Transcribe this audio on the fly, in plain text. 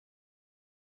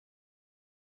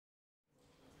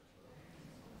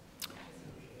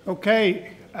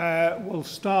Okay, we'll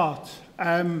start.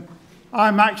 I'm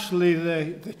actually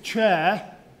the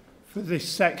chair for this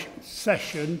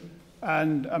session,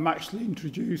 and I'm actually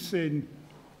introducing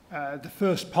the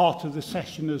first part of the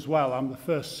session as well. I'm the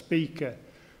first speaker,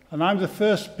 and I'm the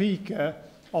first speaker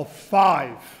of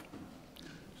 5.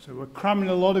 So we're cramming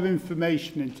a lot of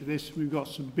information into this. We've got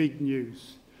some big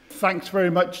news. Thanks very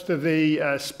much to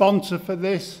the sponsor for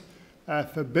this,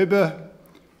 for Bibber.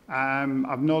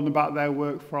 I've known about their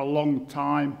work for a long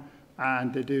time,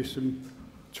 and they do some,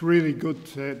 it's really good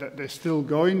that they're still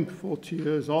going, 40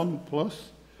 years on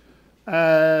plus.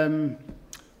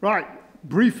 Right,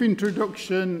 brief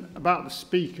introduction about the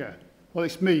speaker. Well,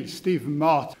 it's me, Stephen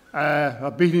Martin.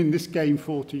 I've been in this game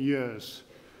 40 years.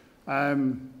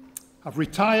 I've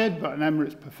retired, but an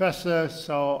emeritus professor,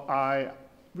 so I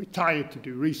retired to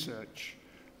do research.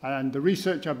 And the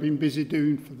research I've been busy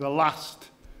doing for the last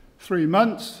 3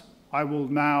 months, I will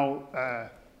now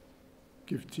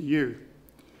give to you.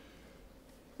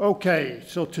 Okay,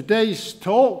 so today's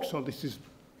talk, so this is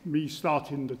me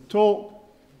starting the talk,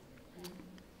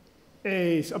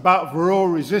 is about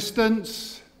Varroa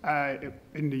resistance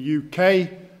in the UK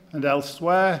and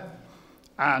elsewhere.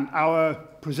 And our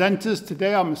presenters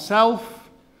today are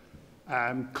myself,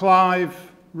 Clive,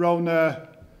 Rhona,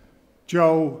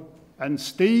 Joe and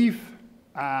Steve.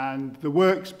 And the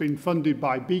work's been funded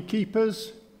by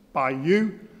Beekeepers, by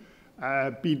you,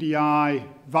 BDI,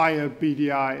 via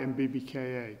BDI and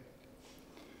BBKA.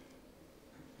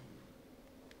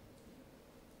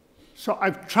 So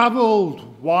I've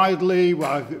travelled widely.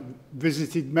 Well, I've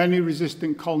visited many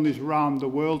resistant colonies around the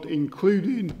world,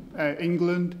 including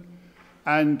England.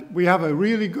 And we have a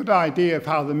really good idea of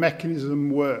how the mechanism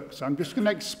works. I'm just going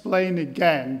to explain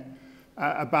again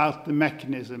about the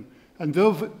mechanism. And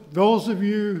those of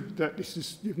you that this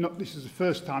is the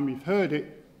first time you've heard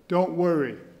it, don't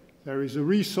worry. There is a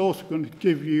resource we're going to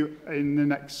give you in the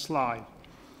next slide.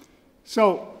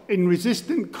 So in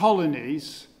resistant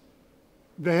colonies,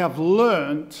 they have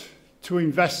learned to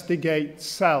investigate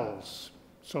cells.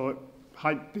 So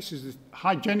this is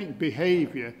hygienic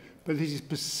behavior, but this is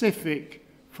specific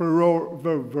for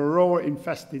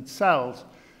Varroa-infested cells.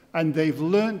 And they've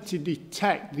learned to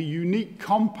detect the unique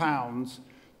compounds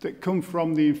that come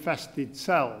from the infested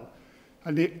cell.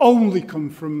 And they only come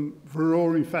from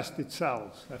Varroa-infested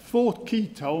cells. They're 4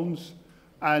 ketones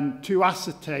and 2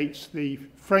 acetates the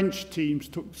French teams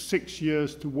took 6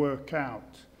 years to work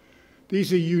out.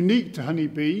 These are unique to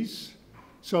honeybees.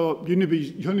 So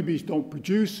honeybees don't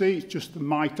produce these, just the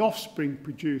mite offspring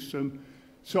produce them.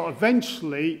 So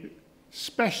eventually,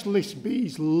 specialist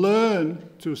bees learn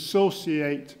to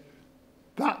associate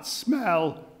that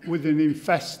smell with an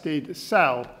infested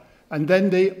cell, and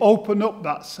then they open up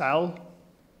that cell,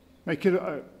 make it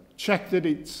check that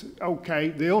it's okay.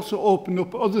 They also open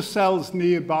up other cells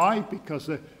nearby because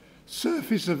the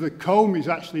surface of the comb is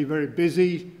actually very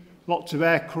busy, lots of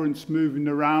air currents moving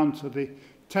around, so they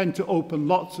tend to open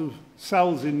lots of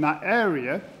cells in that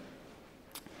area,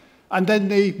 and then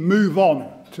they move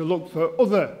on to look for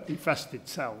other infested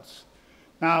cells.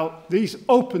 Now, these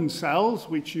open cells,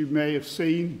 which you may have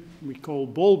seen, we call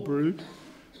ball brood,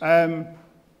 can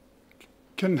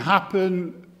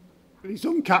happen, these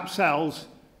uncapped cells,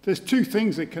 there's 2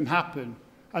 things that can happen,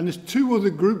 and there's 2 other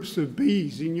groups of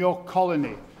bees in your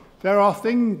colony. There are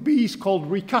bees called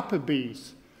recapper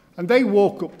bees, and they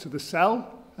walk up to the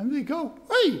cell, and they go,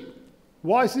 hey,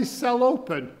 why is this cell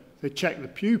open? They check the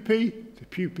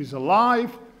pupa's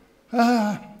alive,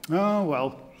 oh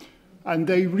well, and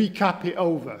they recap it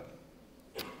over.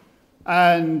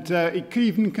 And it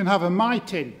even can have a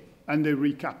mite in, and they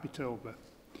recap it over.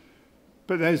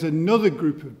 But there's another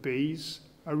group of bees,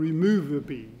 a remover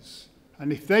bees,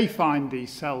 and if they find these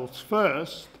cells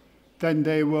first, then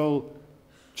they will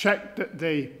check that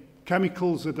the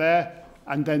chemicals are there,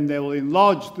 and then they will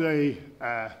enlarge the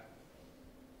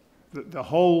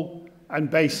hole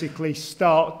and basically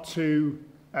start to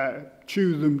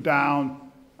chew them down.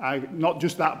 Not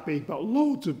just that bee, but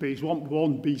loads of bees.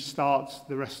 One bee starts,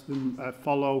 the rest of them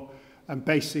follow, and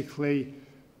basically,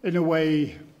 in a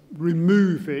way,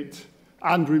 remove it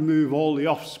and remove all the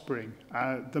offspring.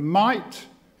 The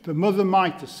mother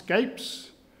mite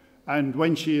escapes, and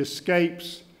when she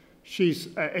escapes, she's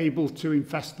able to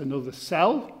infest another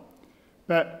cell,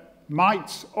 but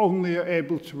mites only are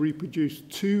able to reproduce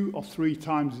 2 or 3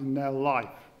 times in their life.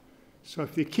 So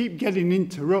if they keep getting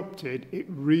interrupted, it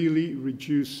really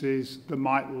reduces the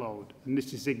mite load. And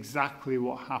this is exactly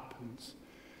what happens.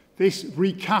 This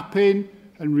recapping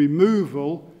and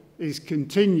removal is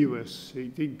continuous.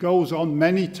 It goes on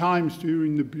many times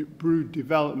during the brood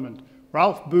development.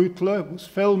 Ralph Butler was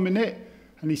filming it,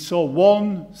 and he saw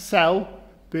one cell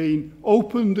being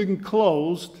opened and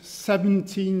closed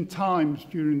 17 times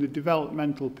during the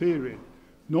developmental period.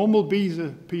 Normal bees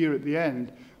appear at the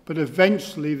end, but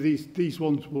eventually these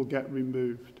ones will get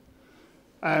removed.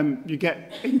 You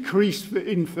get increased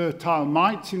infertile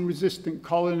mites in resistant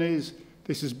colonies.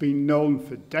 This has been known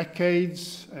for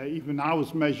decades. Even I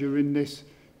was measuring this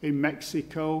in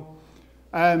Mexico.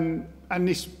 And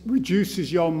this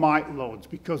reduces your mite loads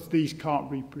because these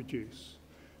can't reproduce.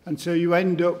 And so you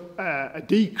end up a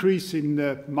decrease in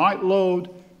the mite load,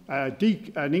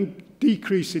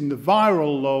 decrease in the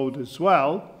viral load as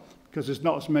well, because there's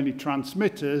not as many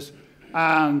transmitters,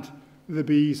 and the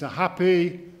bees are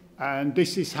happy, and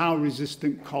this is how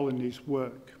resistant colonies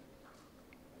work.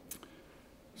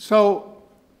 So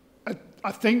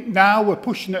I think now we're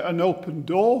pushing at an open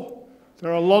door.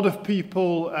 There are a lot of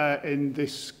people in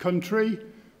this country.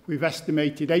 We've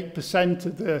estimated 8%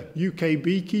 of the UK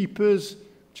beekeepers,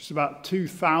 which is about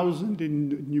 2,000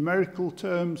 in numerical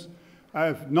terms,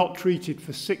 have not treated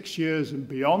for 6 years and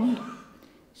beyond.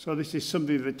 So this is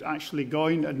something that's actually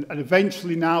going, and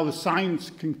eventually now the science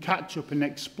can catch up and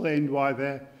explain why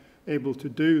they're able to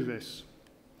do this.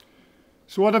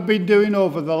 So what I've been doing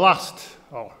over the last,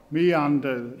 me and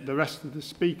the rest of the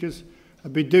speakers,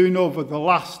 have been doing over the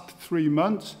last 3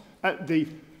 months, at the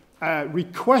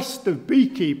request of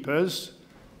beekeepers,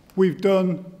 we've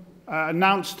done,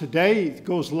 announced today, it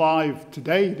goes live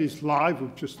today, it is live,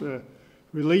 we've just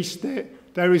released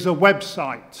it. There is a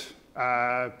website,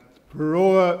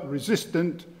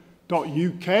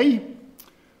 varroaresistant.uk,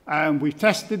 and we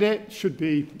tested it, should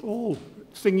be all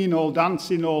singing, all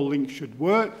dancing, all links should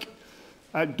work.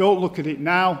 Don't look at it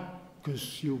now,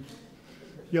 because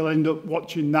you'll end up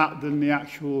watching that than the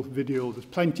actual video. There's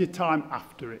plenty of time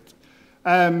after it.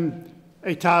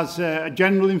 It has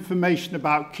general information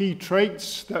about key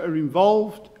traits that are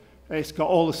involved. It's got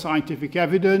all the scientific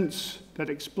evidence that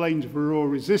explains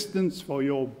Varroa resistance for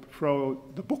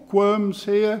the bookworms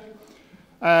here.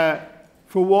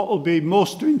 For what will be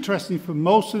most interesting for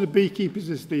most of the beekeepers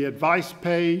is the advice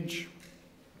page,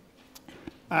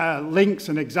 links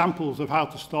and examples of how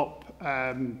to stop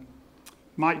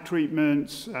mite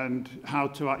treatments and how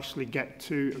to actually get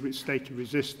to a state of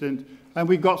resistance. And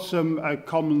we've got some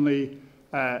commonly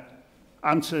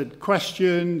answered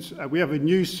questions. We have a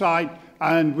news site,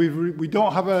 and we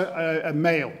don't have a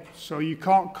mail, so you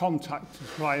can't contact us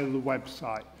via the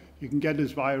website. You can get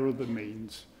us via other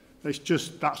means. That's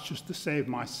just to save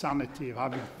my sanity of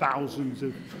having thousands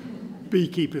of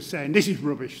beekeepers saying, this is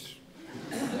rubbish.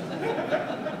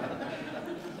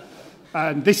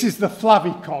 And this is the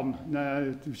Flavicon,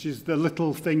 which is the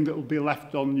little thing that will be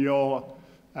left on your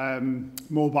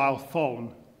mobile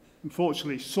phone.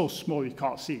 Unfortunately, it's so small you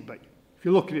can't see it, but if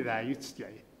you look at it there, you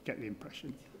get the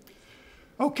impression.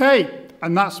 Okay,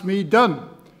 and that's me done.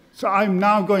 So I'm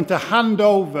now going to hand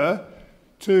over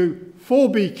to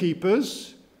 4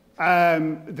 beekeepers.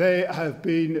 They have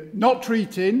been not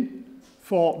treating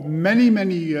for many,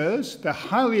 many years. They're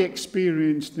highly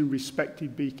experienced and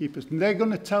respected beekeepers, and they're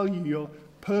going to tell you your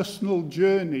personal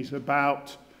journeys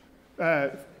about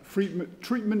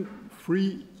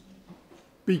treatment-free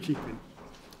beekeeping.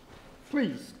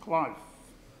 Please, Clive.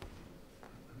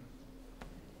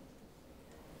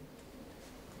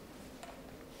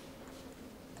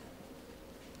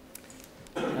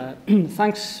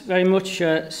 Thanks very much,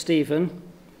 Stephen,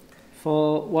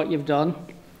 for what you've done,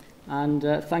 and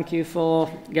thank you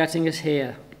for getting us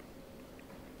here.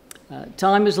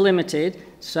 Time is limited,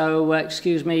 so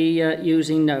excuse me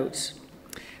using notes.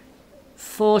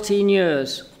 14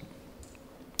 years.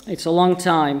 It's a long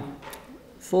time.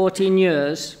 14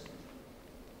 years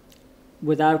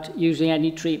without using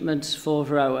any treatments for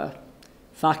Varroa.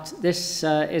 In fact, this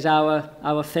is our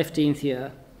 15th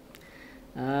year.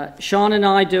 Sean and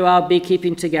I do our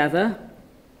beekeeping together,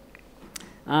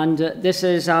 and this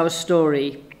is our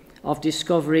story of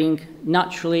discovering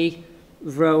naturally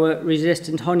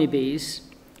Varroa-resistant honeybees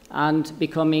and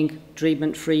becoming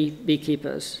treatment-free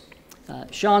beekeepers.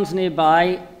 Sean's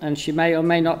nearby, and she may or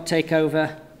may not take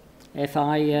over if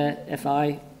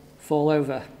I fall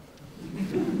over.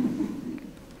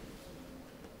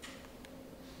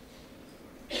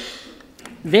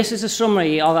 This is a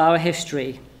summary of our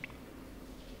history.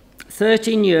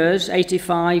 13 years,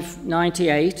 85,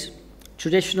 98,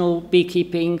 traditional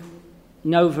beekeeping,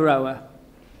 no Varroa.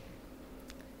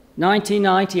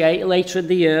 1998, later in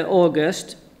the year,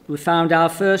 August, we found our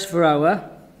first Varroa,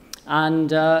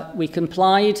 and we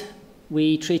complied.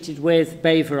 We treated with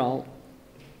Beverol.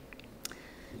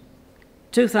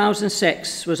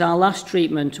 2006 was our last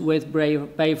treatment with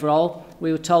Beverol.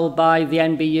 We were told by the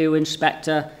NBU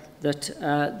inspector that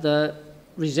the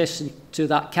resistant to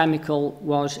that chemical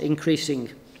was increasing.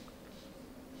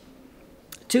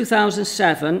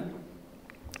 2007,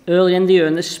 early in the year,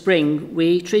 in the spring,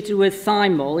 we treated with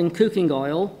thymol in cooking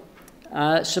oil,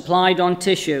 supplied on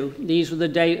tissue. These were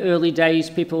the early days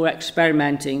people were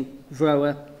experimenting,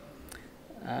 Varroa.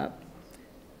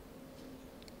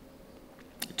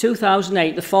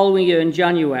 2008, the following year in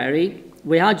January,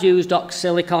 we had used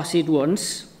oxalic acid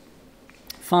once,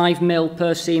 5 ml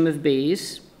per seam of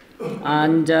bees,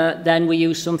 and then we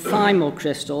used some thymol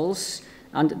crystals,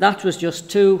 and that was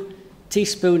just 2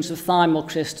 teaspoons of thymol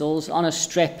crystals on a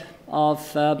strip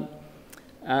of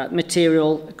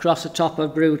material across the top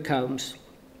of brood combs.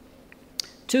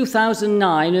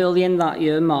 2009, early in that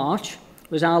year, March,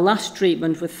 was our last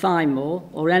treatment with thymol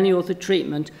or any other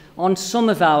treatment on some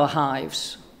of our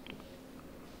hives.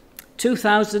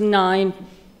 2009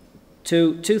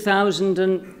 to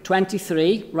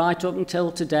 2023, right up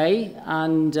until today,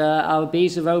 and our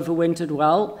bees have overwintered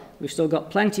well. We've still got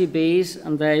plenty of bees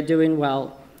and they're doing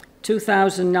well.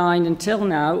 2009 until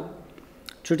now,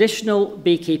 traditional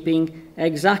beekeeping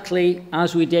exactly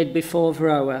as we did before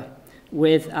Varroa,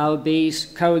 with our bees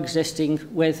coexisting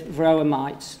with Varroa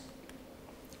mites.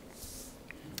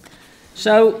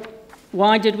 So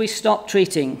why did we stop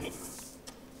treating?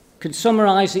 Could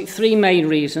summarise it 3 main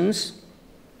reasons.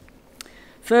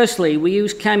 Firstly, we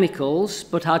used chemicals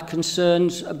but had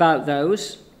concerns about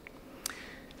those.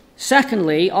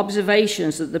 Secondly,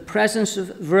 observations that the presence of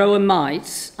Varroa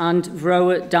mites and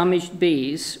Varroa damaged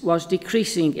bees was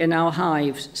decreasing in our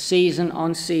hives season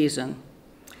on season.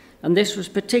 And this was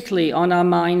particularly on our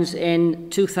minds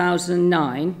in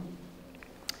 2009,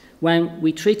 when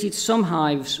we treated some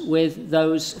hives with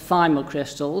those thymol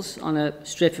crystals on a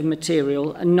strip of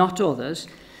material and not others,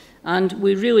 and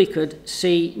we really could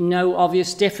see no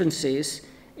obvious differences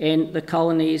in the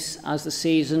colonies as the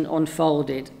season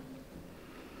unfolded.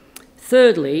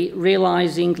 Thirdly,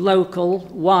 realising local,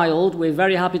 wild, we're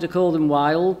very happy to call them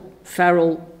wild,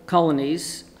 feral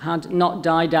colonies had not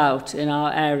died out in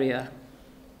our area.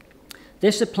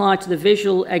 This applied to the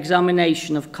visual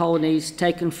examination of colonies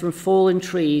taken from fallen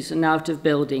trees and out of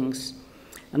buildings,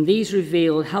 and these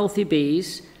revealed healthy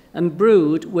bees and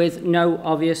brood with no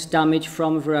obvious damage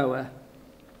from Varroa.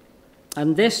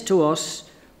 And this to us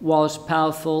was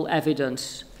powerful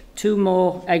evidence. 2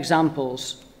 more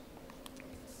examples.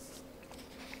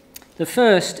 The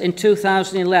first, in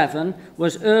 2011,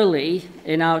 was early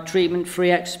in our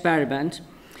treatment-free experiment,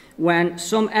 when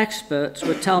some experts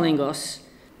were telling us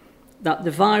that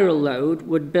the viral load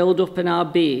would build up in our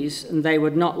bees and they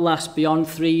would not last beyond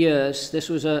 3 years. This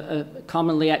was a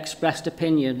commonly expressed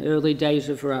opinion, early days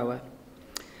of Varroa.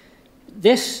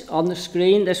 This, on the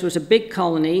screen, this was a big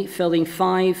colony filling 2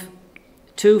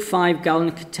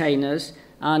 5-gallon containers,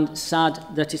 and sad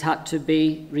that it had to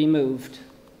be removed.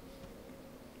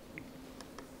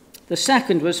 The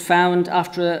second was found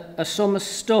after a summer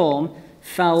storm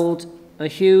felled a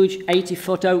huge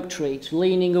 80-foot oak tree. It's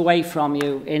leaning away from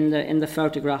you in the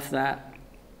photograph there.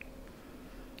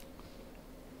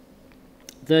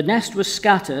 The nest was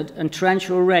scattered and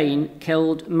torrential rain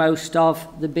killed most of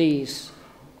the bees.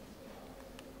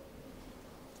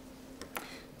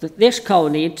 This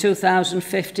colony in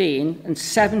 2015, and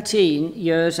 17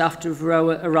 years after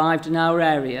Varroa arrived in our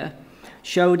area,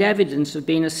 showed evidence of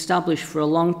being established for a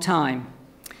long time.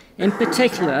 In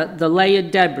particular, the layered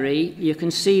debris you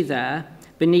can see there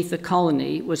beneath the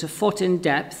colony was 1 foot in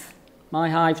depth. My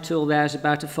hive tool there is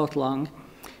about 1 foot long,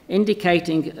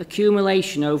 indicating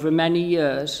accumulation over many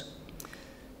years.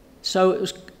 So it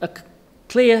was a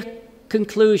clear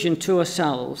conclusion to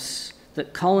ourselves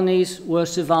that colonies were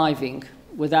surviving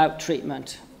without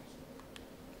treatment.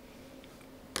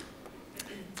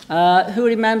 Who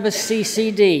remembers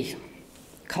CCD,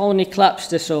 colony collapse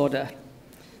disorder?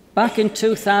 Back in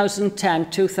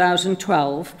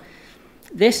 2010-2012,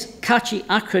 this catchy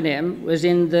acronym was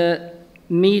in the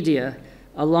media,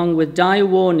 along with dire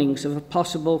warnings of a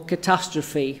possible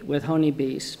catastrophe with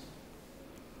honeybees.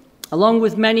 Along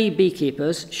with many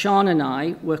beekeepers, Sean and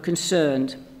I were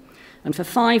concerned, and for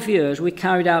 5 years we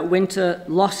carried out winter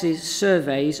losses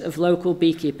surveys of local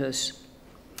beekeepers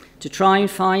to try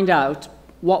and find out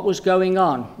what was going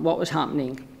on, what was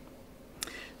happening.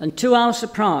 And to our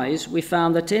surprise, we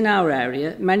found that in our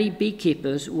area, many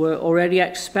beekeepers were already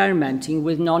experimenting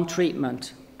with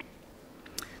non-treatment.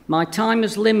 My time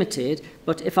is limited,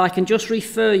 but if I can just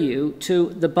refer you to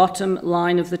the bottom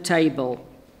line of the table.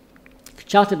 I could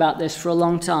chat about this for a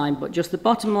long time, but just the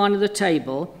bottom line of the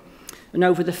table, and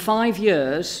over the 5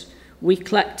 years, we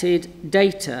collected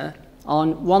data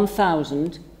on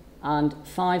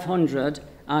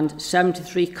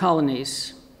 1,573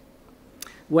 colonies.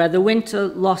 where the winter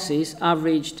losses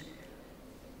averaged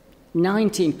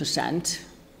 19%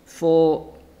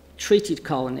 for treated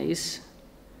colonies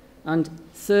and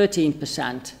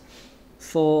 13%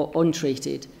 for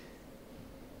untreated.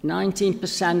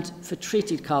 19% for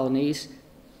treated colonies,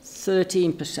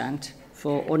 13%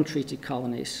 for untreated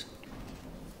colonies.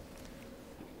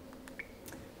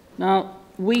 Now,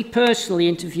 we personally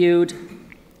interviewed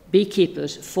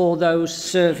beekeepers for those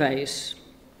surveys.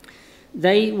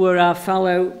 They were our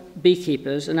fellow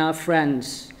beekeepers and our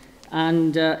friends,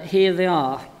 and here they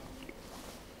are. I'm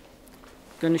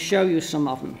going to show you some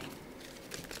of them.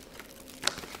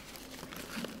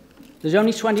 There's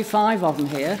only 25 of them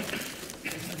here.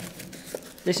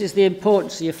 This is the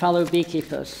importance of your fellow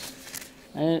beekeepers.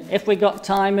 If we got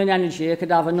time and energy, I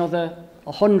could have another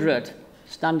 100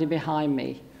 standing behind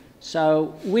me.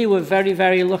 So we were very,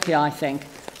 very lucky, I think,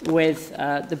 with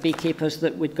the beekeepers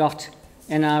that we'd got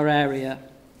in our area.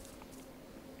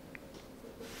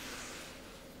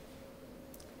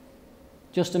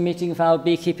 Just a meeting of our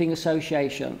beekeeping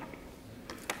association.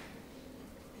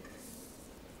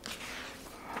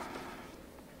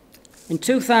 In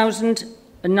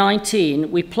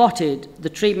 2019, we plotted the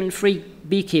treatment-free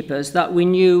beekeepers that we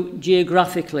knew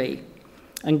geographically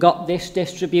and got this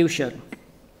distribution.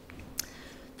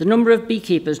 The number of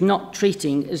beekeepers not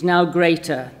treating is now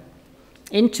greater.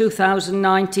 In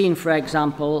 2019, for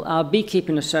example, our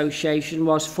beekeeping association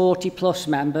was 40+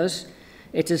 members.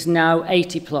 It is now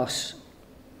 80+.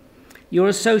 Your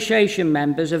association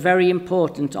members are very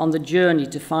important on the journey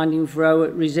to finding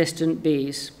Varroa-resistant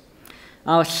bees.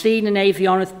 Our Seed and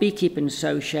Avionics Beekeeping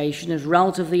Association is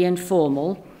relatively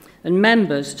informal, and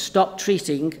members stop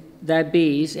treating their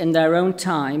bees in their own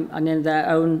time and in their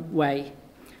own way,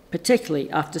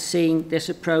 particularly after seeing this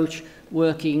approach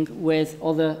working with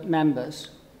other members.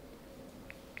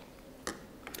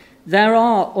 There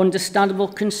are understandable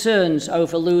concerns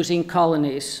over losing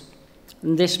colonies,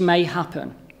 and this may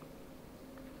happen.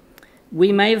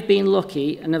 We may have been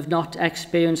lucky and have not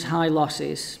experienced high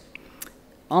losses.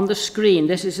 On the screen,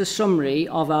 this is a summary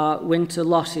of our winter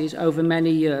losses over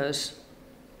many years.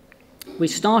 We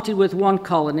started with one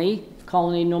colony.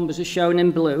 Colony numbers are shown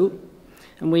in blue,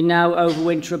 and we now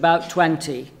overwinter about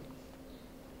 20.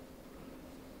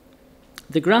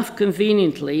 The graph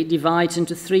conveniently divides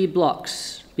into 3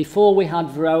 blocks. Before we had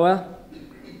Varroa,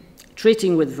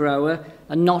 treating with Varroa,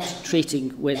 and not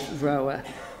treating with Varroa.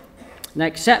 Now,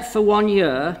 except for 1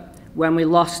 year when we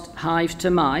lost hives to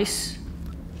mice,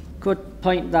 could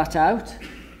point that out.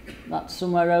 That's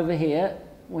somewhere over here.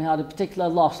 We had a particular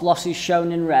loss. Loss is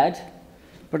shown in red.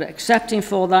 But excepting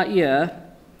for that year,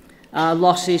 our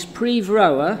losses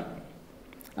pre-Varroa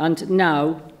and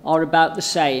now are about the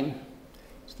same.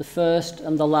 It's the first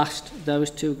and the last, those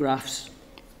 2 graphs.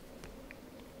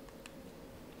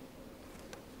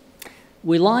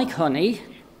 We like honey,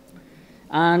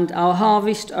 and our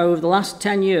harvest over the last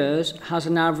 10 years has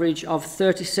an average of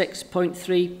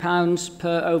 36.3 pounds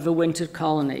per overwintered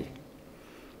colony.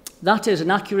 That is an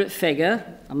accurate figure.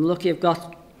 I'm lucky I've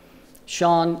got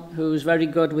Sean, who's very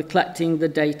good with collecting the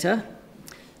data.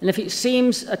 And if it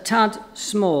seems a tad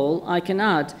small, I can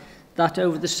add that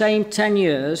over the same 10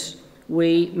 years,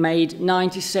 we made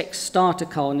 96 starter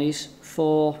colonies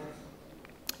for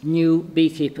new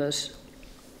beekeepers.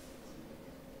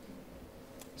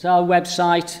 It's our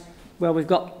website where we've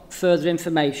got further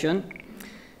information.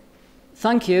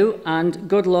 Thank you and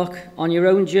good luck on your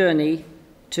own journey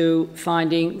to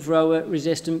finding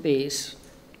Varroa-resistant bees.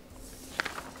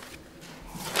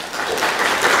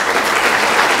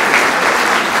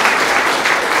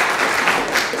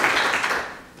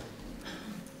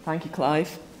 Thank you,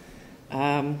 Clive.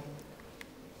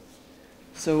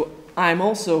 So I'm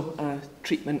also a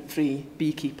treatment-free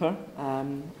beekeeper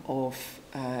of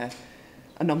a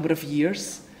number of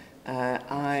years.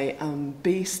 I am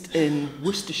based in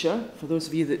Worcestershire, for those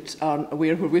of you that aren't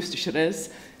aware where Worcestershire is,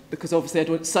 because obviously I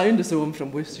don't sound as though I'm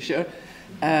from Worcestershire.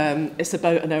 It's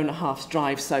about an hour and a half's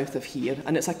drive south of here,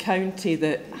 and it's a county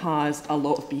that has a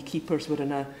lot of beekeepers. We're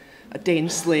in a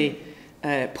densely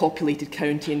populated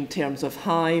county in terms of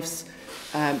hives,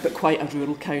 but quite a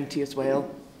rural county as well.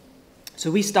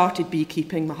 So we started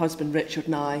beekeeping, my husband Richard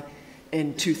and I,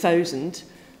 in 2000,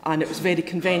 and it was very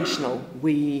conventional.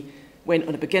 We went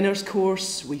on a beginner's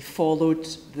course, we followed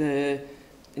the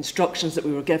instructions that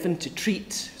we were given to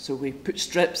treat, so we put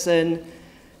strips in,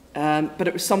 but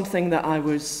it was something that I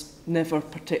was never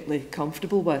particularly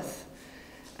comfortable with.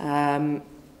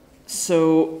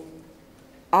 So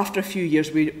after a few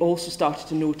years, we also started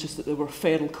to notice that there were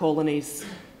feral colonies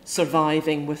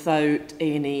surviving without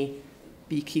any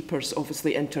beekeepers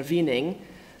obviously intervening,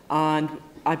 and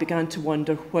I began to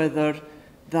wonder whether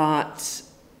that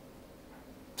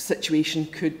situation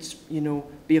could,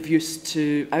 be of use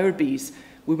to our bees.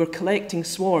 We were collecting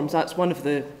swarms. That's one of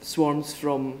the swarms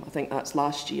from, I think that's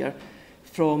last year,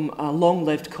 from a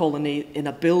long-lived colony in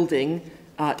a building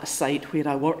at a site where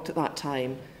I worked at that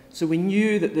time. So we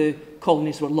knew that the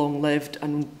colonies were long-lived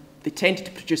and they tended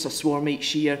to produce a swarm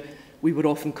each year. We were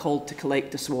often called to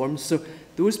collect the swarms. So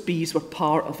those bees were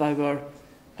part of our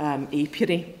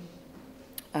apiary.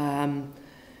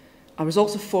 I was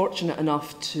also fortunate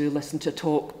enough to listen to a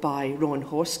talk by Ron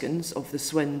Hoskins of the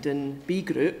Swindon Bee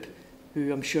Group,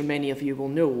 who I'm sure many of you will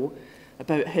know,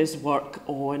 about his work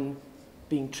on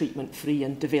being treatment-free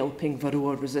and developing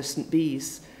Varroa-resistant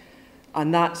bees.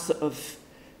 And that sort of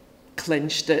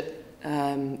clinched it.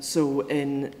 So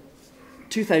in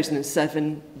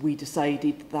 2007, we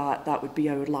decided that that would be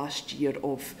our last year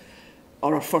of,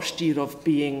 or our first year of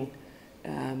being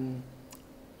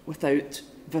without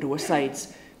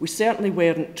Varroicides. We certainly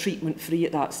weren't treatment-free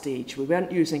at that stage. We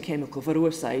weren't using chemical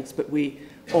Varroicides, but we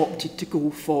opted to go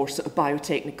for sort of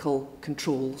biotechnical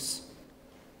controls.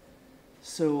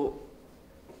 So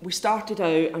we started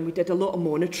out and we did a lot of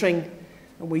monitoring,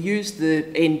 and we used the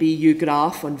NBU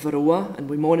graph on Varroa, and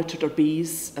we monitored our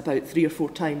bees about 3 or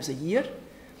 4 times a year.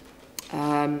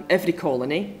 Every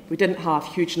colony. We didn't have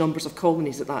huge numbers of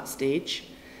colonies at that stage.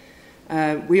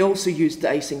 We also used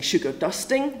the icing sugar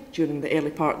dusting during the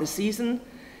early part of the season.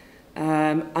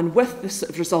 And with the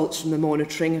sort of results from the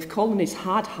monitoring, if colonies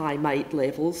had high mite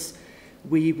levels,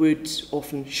 we would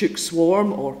often shook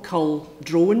swarm or cull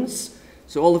drones.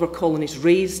 So all of our colonies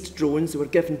raised drones. They were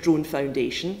given drone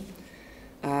foundation.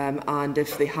 And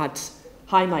if they had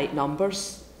high mite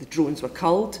numbers, the drones were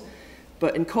culled.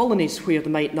 But in colonies where the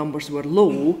mite numbers were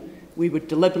low, we would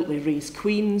deliberately raise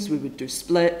queens, we would do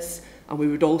splits, and we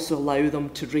would also allow them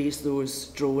to raise those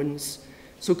drones.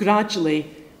 So gradually,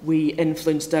 we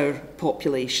influenced our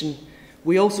population.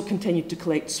 We also continued to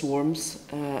collect swarms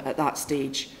at that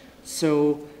stage.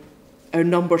 So our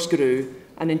numbers grew,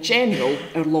 and in general,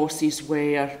 our losses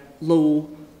were low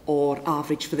or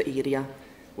average for the area.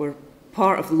 We're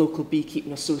part of the local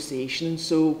beekeeping association,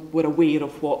 so we're aware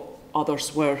of what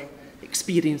others were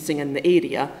experiencing in the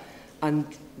area, and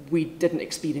we didn't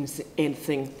experience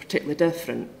anything particularly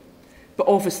different. But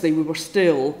obviously, we were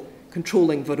still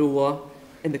controlling Varroa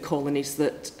in the colonies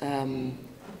that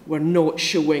were not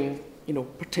showing,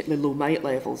 particularly low mite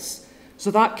levels.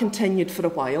 So that continued for a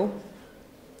while.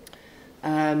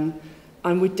 And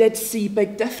we did see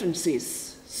big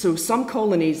differences. So some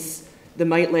colonies, the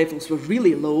mite levels were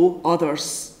really low,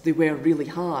 others, they were really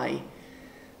high.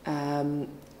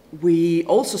 We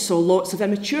also saw lots of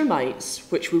immature mites,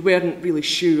 which we weren't really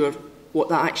sure what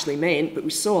that actually meant, but we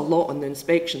saw a lot on the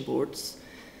inspection boards.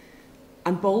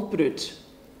 And bald brood.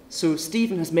 So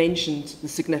Stephen has mentioned the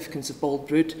significance of bald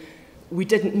brood. We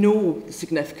didn't know the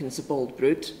significance of bald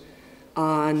brood,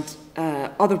 and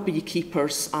other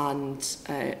beekeepers and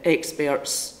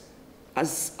experts,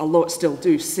 as a lot still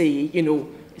do, say,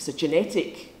 it's a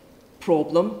genetic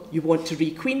problem, you want to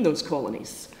requeen those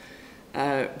colonies.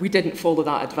 We didn't follow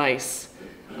that advice,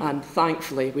 and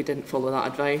thankfully we didn't follow that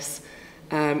advice.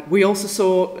 We also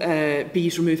saw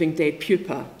bees removing dead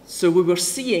pupa, so we were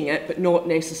seeing it, but not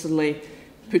necessarily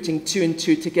putting 2 and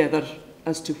 2 together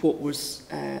as to what was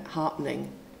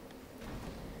happening.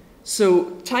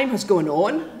 So time has gone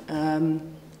on,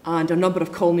 and a number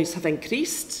of colonies have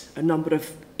increased, a number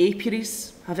of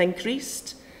apiaries have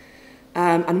increased,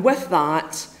 and with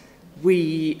that,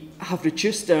 we have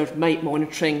reduced our mite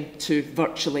monitoring to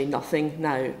virtually nothing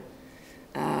now.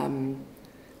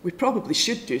 We probably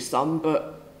should do some,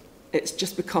 but it's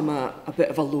just become a bit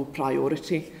of a low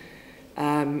priority.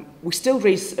 We still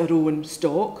raise our own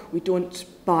stock. We don't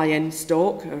buy in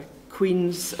stock. Our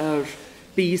queens, our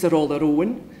bees are all our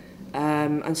own.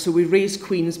 And so we raise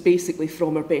queens basically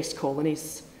from our best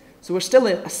colonies. So we're still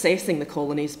assessing the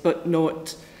colonies, but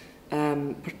not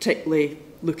particularly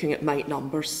looking at mite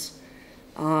numbers.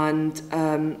 And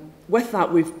with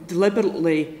that, we've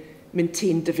deliberately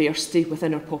maintained diversity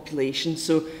within our population.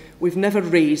 So we've never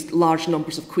raised large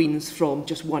numbers of queens from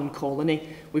just one colony.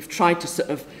 We've tried to sort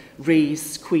of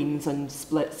raise queens and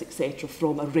splits, etc.,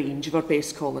 from a range of our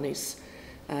best colonies.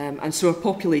 And so our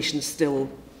population is still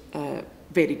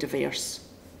very diverse.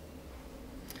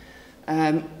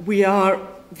 We are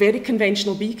very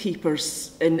conventional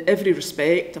beekeepers in every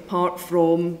respect, apart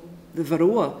from the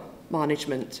Varroa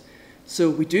management. So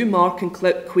we do mark and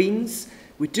clip queens,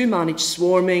 we do manage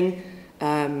swarming,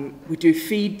 we do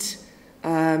feed,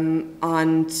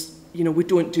 and we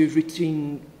don't do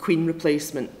routine queen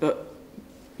replacement, but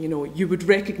you would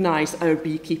recognise our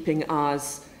beekeeping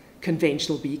as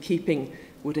conventional beekeeping.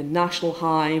 We're in national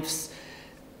hives,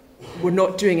 we're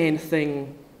not doing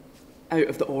anything out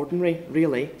of the ordinary,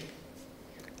 really.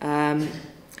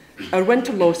 Our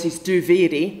winter losses do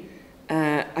vary.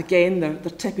 Again, they're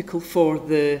typical for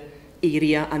the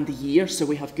area and the year, so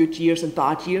we have good years and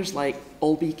bad years, like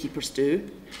all beekeepers do.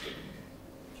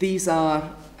 These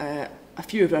are a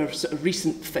few of our sort of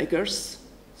recent figures,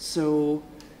 so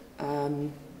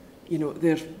you know,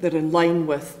 they're in line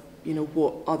with, you know,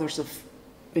 what others have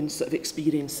been sort of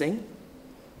experiencing.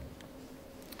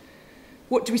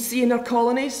 What do we see in our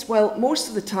colonies? Well, most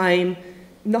of the time,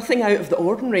 nothing out of the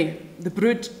ordinary. The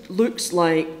brood looks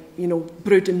like, you know,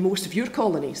 brood in most of your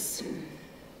colonies.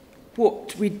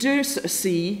 What we do sort of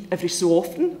see every so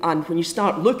often, and when you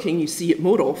start looking, you see it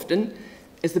more often,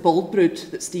 is the bald brood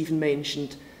that Stephen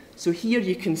mentioned. So here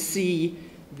you can see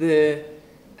the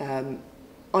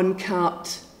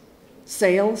uncapped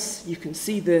cells. You can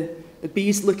see the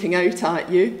bees looking out at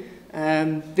you.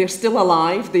 They're still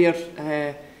alive,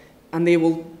 and they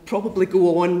will probably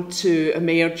go on to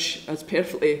emerge as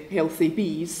perfectly healthy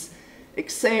bees,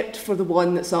 except for the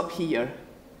one that's up here.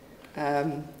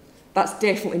 That's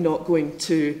definitely not going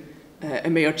to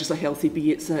emerge as a healthy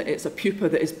bee. It's a pupa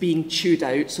that is being chewed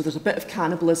out, so there's a bit of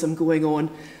cannibalism going on,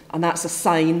 and that's a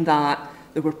sign that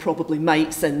there were probably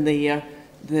mites in there.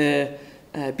 The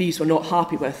bees were not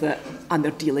happy with it, and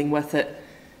they're dealing with it.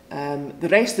 The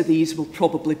rest of these will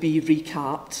probably be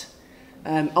recapped.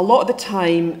 A lot of the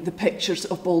time, the pictures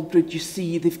of bald brood you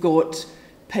see, they've got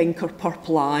pink or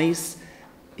purple eyes.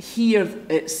 Here,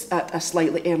 it's at a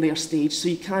slightly earlier stage, so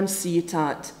you can see it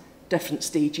at different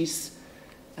stages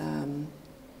in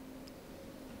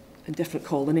different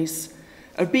colonies.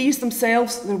 Our bees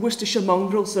themselves, they're Worcestershire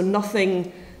mongrels. They're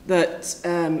nothing that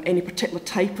any particular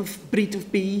type of breed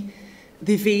of bee.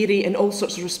 They vary in all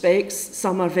sorts of respects.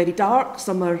 Some are very dark,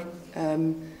 some are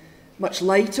much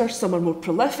lighter, some are more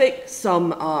prolific,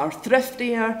 some are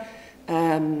thriftier,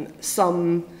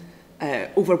 some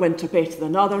overwinter better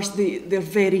than others. They're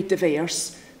very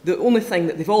diverse. The only thing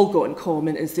that they've all got in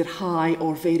common is they're high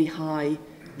or very high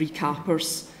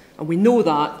recappers. And we know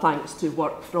that thanks to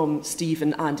work from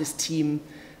Stephen and his team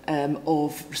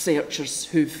of researchers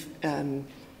who've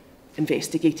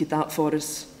investigated that for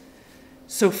us.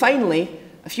 So finally,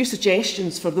 a few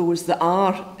suggestions for those that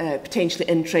are potentially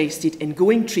interested in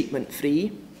going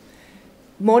treatment-free.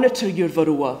 Monitor your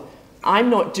Varroa. I'm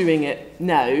not doing it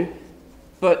now,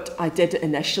 but I did it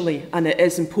initially, and it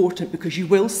is important because you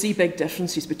will see big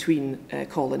differences between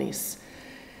colonies.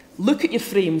 Look at your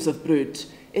frames of brood.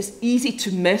 It's easy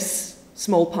to miss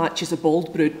small patches of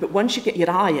bald brood, but once you get your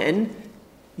eye in,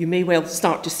 you may well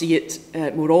start to see it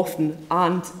more often,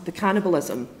 and the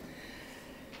cannibalism.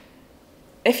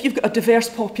 If you've got a diverse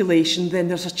population, then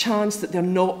there's a chance that they're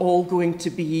not all going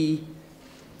to be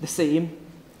the same.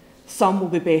 Some will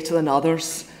be better than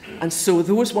others. And so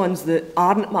those ones that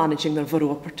aren't managing their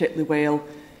Varroa particularly well,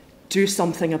 do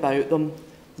something about them.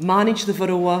 Manage the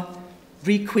Varroa,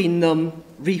 requeen them,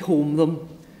 rehome them.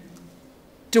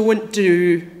 Don't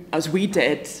do, as we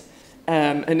did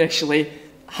initially,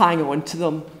 hang on to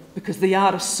them, because they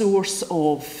are a source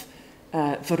of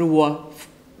Varroa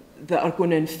that are going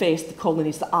to infest the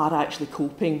colonies that are actually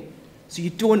coping. So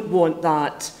you don't want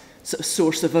that sort of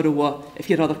source of Varroa if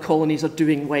your other colonies are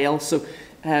doing well. So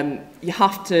you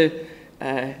have to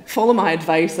follow my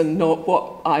advice and not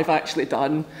what I've actually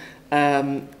done.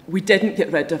 We didn't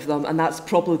get rid of them, and that's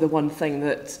probably the one thing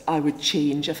that I would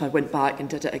change if I went back and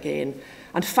did it again.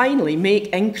 And finally, make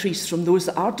increase from those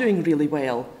that are doing really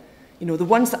well. You know, the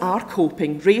ones that are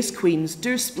coping, raise queens,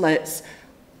 do splits,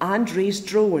 and raise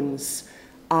drones.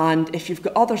 And if you've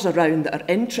got others around that are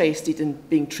interested in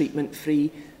being treatment-free,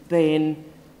 then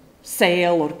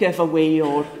sell or give away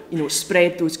or, you know,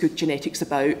 spread those good genetics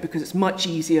about, because it's much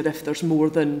easier if there's more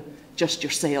than just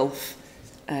yourself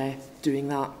doing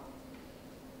that.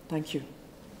 Thank you.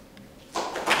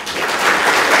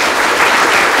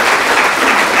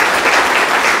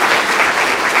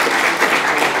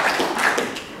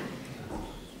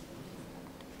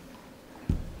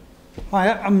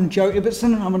 Hi, I'm Joe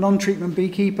Ibbertson. I'm a non-treatment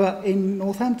beekeeper in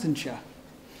Northamptonshire.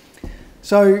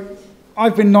 So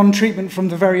I've been non-treatment from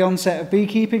the very onset of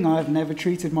beekeeping. I have never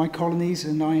treated my colonies,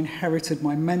 and I inherited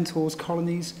my mentor's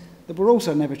colonies that were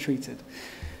also never treated.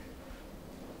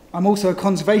 I'm also a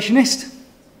conservationist,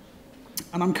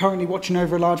 and I'm currently watching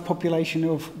over a large population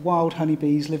of wild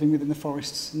honeybees living within the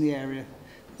forests in the area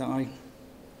that I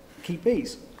keep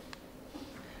bees.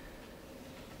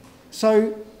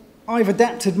 So I've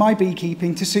adapted my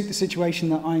beekeeping to suit the situation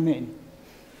that I'm in.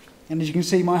 And as you can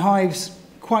see, my hives,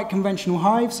 quite conventional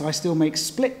hives. I still make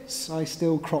splits, I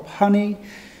still crop honey,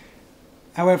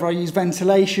 However, I use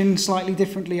ventilation slightly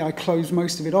differently. I close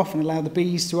most of it off and allow the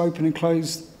bees to open and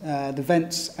close the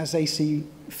vents as they see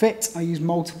fit. I use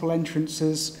multiple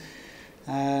entrances,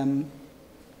 and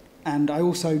I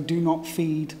also do not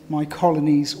feed my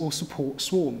colonies or support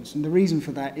swarms. And the reason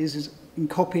for that is in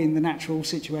copying the natural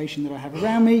situation that I have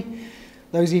around me,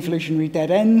 those evolutionary dead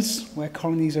ends where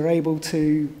colonies are able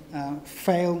to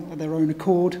fail at their own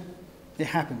accord. It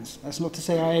happens. That's not to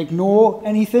say I ignore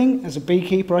anything. As a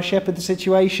beekeeper, I shepherd the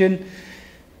situation,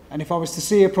 and if I was to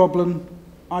see a problem,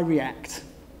 I react.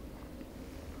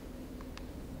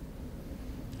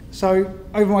 So,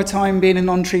 over my time being a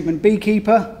non-treatment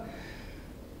beekeeper,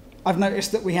 I've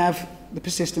noticed that we have the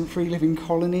persistent free-living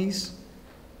colonies.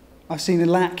 I've seen a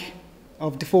lack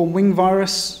of deformed wing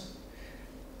virus.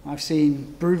 I've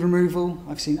seen brood removal.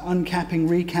 I've seen uncapping,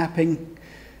 recapping.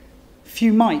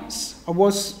 Few mites. I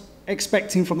was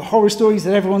expecting from the horror stories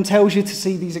that everyone tells you to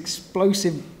see these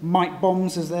explosive mite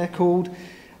bombs, as they're called,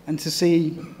 and to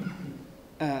see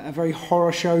a very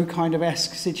horror show kind of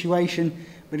esque situation,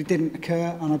 but it didn't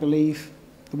occur, and I believe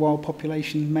the wild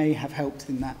population may have helped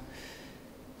in that.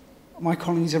 My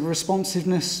colonies have a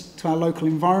responsiveness to our local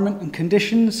environment and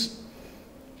conditions,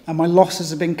 and my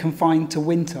losses have been confined to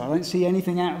winter. I don't see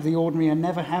anything out of the ordinary. I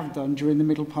never have done during the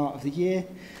middle part of the year.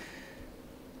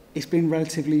 It's been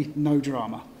relatively no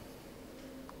drama.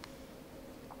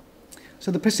 So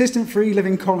the persistent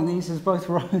free-living colonies, as both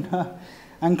Rhona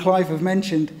and Clive have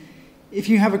mentioned, if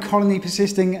you have a colony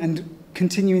persisting and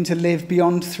continuing to live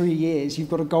beyond 3 years,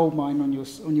 you've got a gold mine on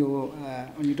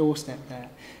your doorstep there,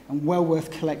 and well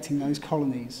worth collecting those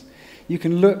colonies. You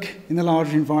can look in the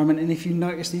larger environment, and if you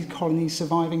notice these colonies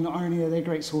surviving, not only are they a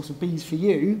great source of bees for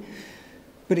you,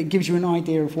 but it gives you an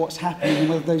idea of what's happening and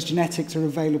whether those genetics are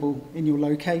available in your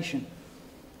location.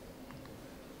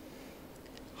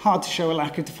 Hard to show a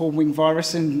lack of deformed wing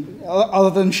virus, and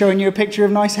other than showing you a picture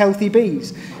of nice healthy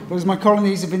bees. Whereas my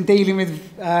colonies have been dealing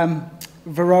with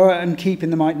Varroa and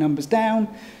keeping the mite numbers down.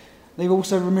 They've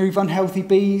also removed unhealthy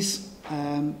bees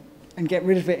and get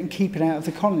rid of it and keep it out of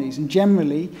the colonies. And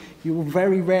generally, you will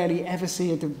very rarely ever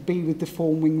see a bee with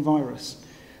deformed wing virus.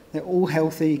 They're all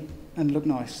healthy and look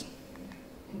nice.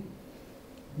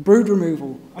 Brood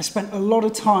removal. I spent a lot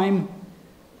of time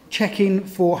checking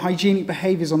for hygienic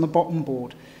behaviours on the bottom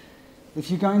board. If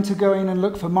you're going to go in and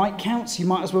look for mite counts, you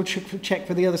might as well check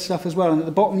for the other stuff as well. And at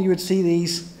the bottom you would see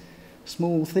these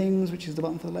small things, which is the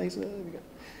button for the laser. There we go.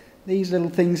 These little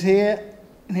things here,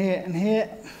 and here, and here.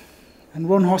 And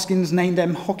Ron Hoskins named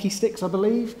them hockey sticks, I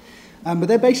believe. But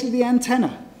they're basically the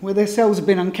antenna, where their cells have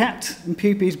been uncapped and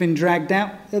pupae has been dragged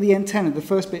out. They're the antenna, the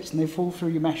first bits, and they fall through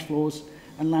your mesh floors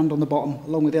and land on the bottom,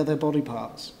 along with the other body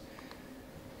parts.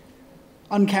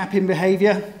 Uncapping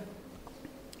behaviour,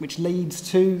 which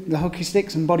leads to the hockey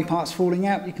sticks and body parts falling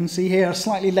out. You can see here a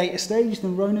slightly later stage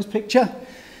than Rhona's picture.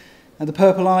 And the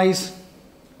purple eyes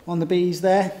on the bees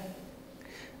there.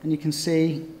 And you can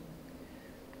see,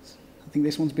 I think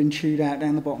this one's been chewed out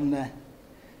down the bottom there.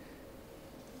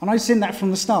 And I've seen that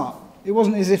from the start. It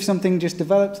wasn't as if something just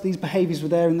developed. These behaviours were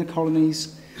there in the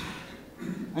colonies.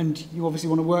 And you obviously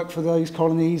want to work for those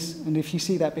colonies. And if you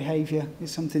see that behaviour,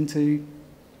 it's something to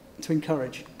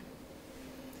encourage.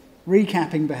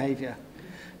 Recapping behaviour.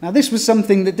 Now this was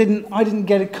something that I didn't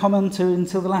get a comment to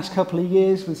until the last couple of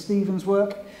years with Stephen's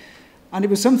work, and it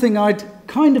was something I'd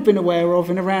kind of been aware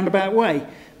of in a roundabout way,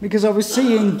 because I was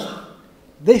seeing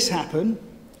this happen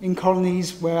in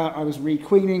colonies where I was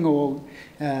requeening or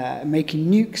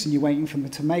making nukes, and you're waiting for them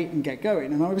to mate and get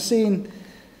going, and I was seeing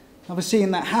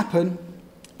that happen,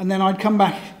 and then I'd come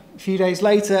back a few days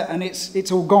later and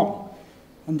it's all gone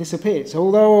and disappeared. So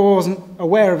although I wasn't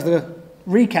aware of the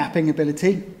recapping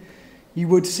ability, you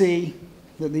would see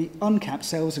that the uncapped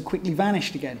cells have quickly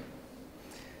vanished again.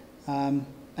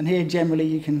 And here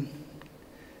generally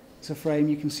as a frame,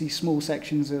 you can see small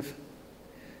sections of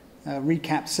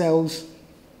recapped cells,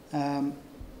 and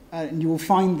you will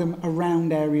find them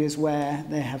around areas where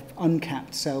they have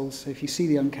uncapped cells. So if you see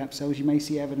the uncapped cells, you may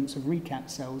see evidence of recapped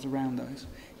cells around those,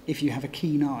 if you have a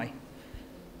keen eye.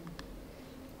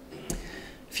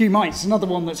 Few mites, another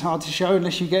one that's hard to show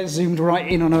unless you get zoomed right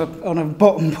in on a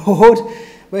bottom board.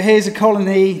 But here's a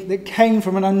colony that came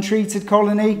from an untreated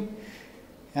colony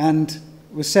and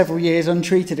was several years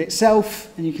untreated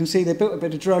itself. And you can see they built a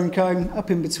bit of drone comb up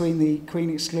in between the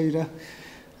queen excluder,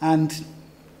 and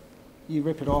you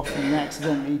rip it off and you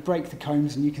accidentally break the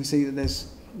combs, and you can see that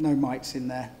there's no mites in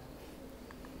there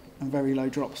and very low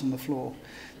drops on the floor.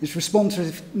 This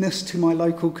responsiveness to my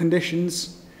local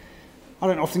conditions. I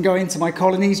don't often go into my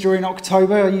colonies during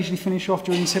October. I usually finish off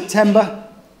during September.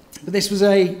 But this was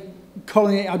a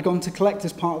colony I'd gone to collect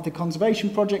as part of the conservation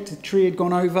project. A tree had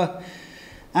gone over.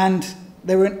 And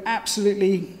they were in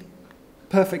absolutely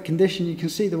perfect condition. You can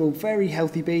see they're all very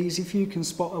healthy bees. If you can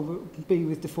spot a bee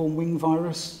with deformed wing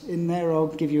virus in there, I'll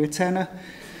give you a tenner.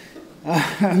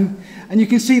 And you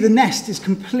can see the nest is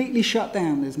completely shut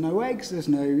down. There's no eggs, there's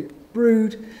no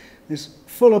brood, there's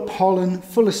full of pollen,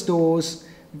 full of stores,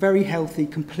 very healthy,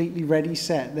 completely ready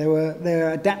set. They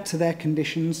adapt to their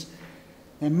conditions.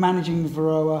 They're managing the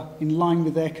Varroa in line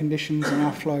with their conditions and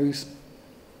our flows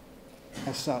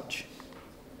as such.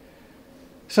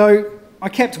 So I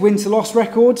kept winter loss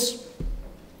records,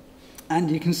 and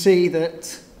you can see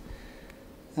that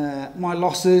my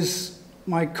losses,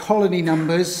 my colony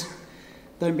numbers,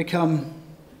 don't become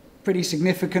pretty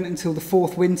significant until the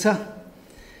 4th winter.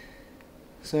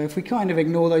 So if we kind of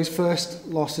ignore those first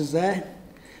losses there,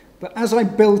 but as I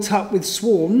built up with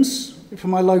swarms for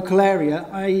my local area,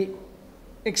 I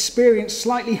experienced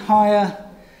slightly higher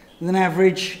than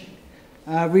average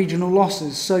regional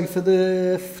losses. So for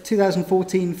the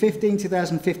 2014-15,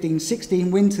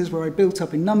 2015-16 winters where I built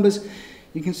up in numbers,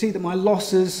 you can see that my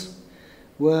losses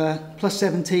were plus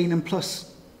 17 and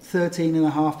plus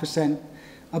 13.5%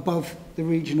 above the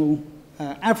regional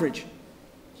average.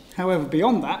 However,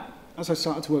 beyond that, as I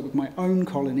started to work with my own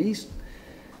colonies,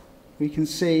 we can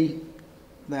see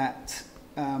that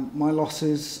my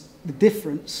losses, the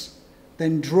difference,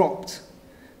 then dropped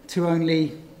to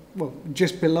only, well,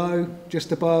 just below,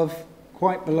 just above,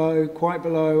 quite below,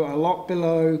 a lot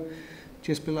below,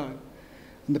 just below.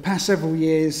 In the past several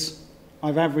years,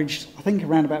 I've averaged, I think,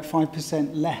 around about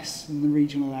 5% less than the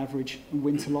regional average in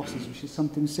winter losses, which is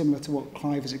something similar to what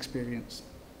Clive has experienced.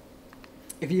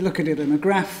 If you look at it in a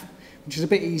graph, which is a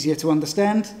bit easier to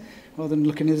understand, rather than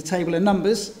looking at a table of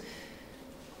numbers,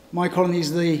 my colony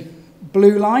is the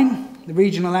blue line, the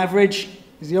regional average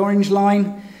is the orange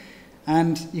line,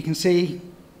 and you can see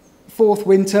 4th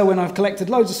winter when I've collected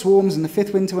loads of swarms, and the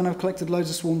 5th winter when I've collected loads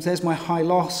of swarms, there's my high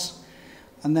loss,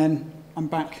 and then I'm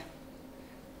back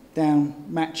down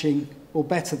matching or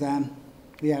better than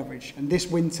the average. And this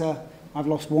winter I've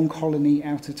lost 1 colony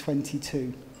out of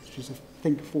 22, which is, I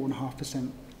think, a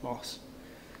 4.5% loss.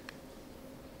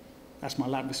 That's my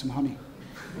lab with some honey.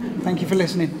 Thank you for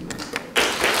listening.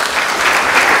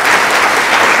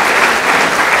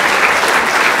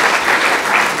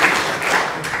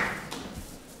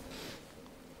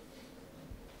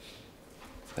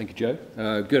 Thank you,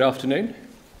 Joe. Good afternoon.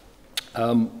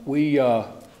 We are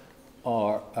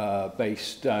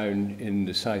based down in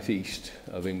the southeast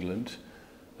of England,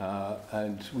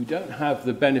 and we don't have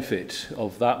the benefit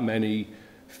of that many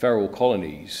feral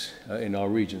colonies in our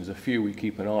regions. A few we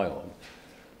keep an eye on,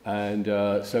 and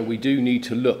so we do need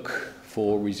to look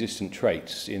for resistant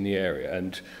traits in the area,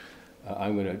 and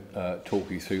I'm going to talk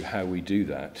you through how we do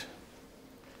that.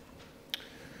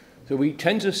 So we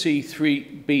tend to see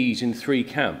bees in 3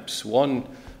 camps. One,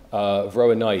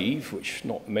 Varroa naive, which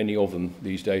not many of them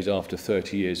these days after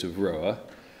 30 years of Varroa.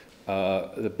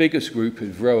 The biggest group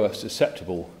is Varroa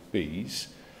susceptible bees,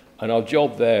 and our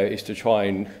job there is to try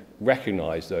and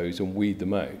recognize those and weed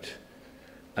them out.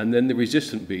 And then the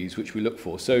resistant bees, which we look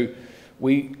for. So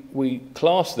we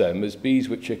class them as bees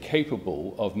which are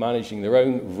capable of managing their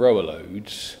own Varroa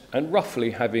loads and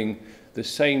roughly having the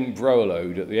same Varroa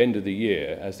load at the end of the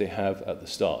year as they have at the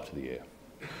start of the year.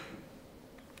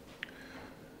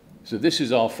 So this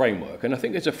is our framework, and I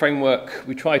think it's a framework,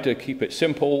 we try to keep it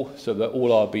simple so that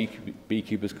all our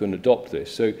beekeepers can adopt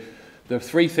this. So there are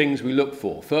 3 things we look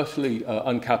for. Firstly,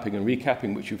 uncapping and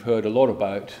recapping, which you've heard a lot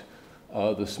about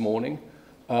this morning.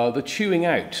 The chewing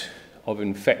out of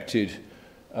infected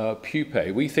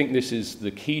pupae. We think this is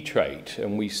the key trait,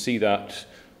 and we see that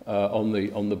on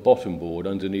the bottom board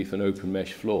underneath an open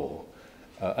mesh floor.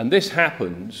 And this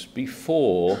happens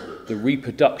before the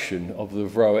reproduction of the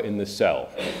Varroa in the cell.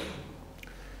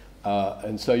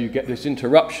 And so you get this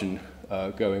interruption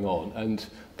going on, and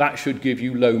that should give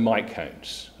you low mite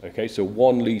counts. Okay, so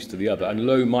one leads to the other, and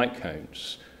low mite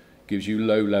counts gives you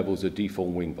low levels of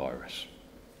deformed wing virus.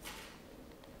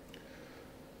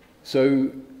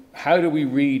 So how do we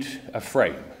read a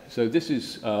frame? So this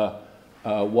is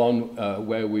one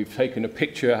where we've taken a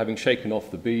picture, having shaken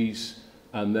off the bees,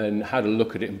 and then had a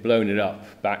look at it and blown it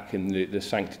up back in the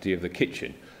sanctity of the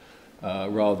kitchen,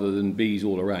 rather than bees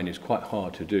all around. It's quite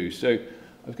hard to do. So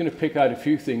I was going to pick out a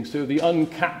few things. So the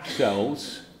uncapped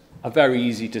cells are very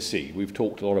easy to see. We've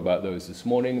talked a lot about those this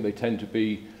morning. They tend to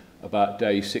be about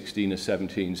day 16 or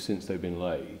 17 since they've been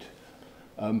laid.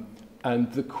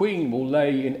 And the queen will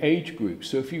lay in age groups.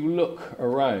 So if you look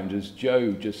around, as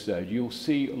Joe just said, you'll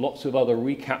see lots of other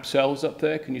recap cells up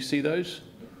there. Can you see those?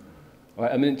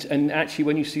 Right, I mean, and actually,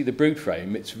 when you see the brood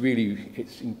frame, it's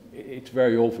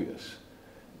very obvious.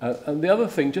 And the other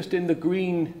thing, just in the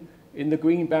green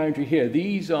boundary here,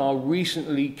 these are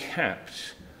recently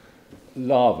capped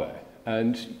larvae.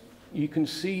 And you can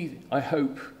see, I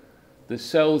hope, the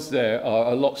cells there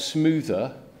are a lot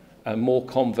smoother and more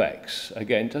convex.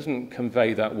 Again, it doesn't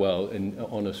convey that well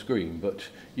on a screen, but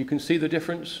you can see the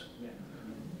difference? Yeah.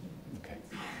 Okay.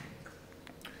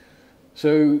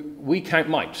 So we count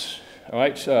mites, all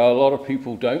right? A lot of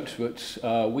people don't,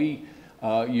 but we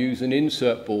use an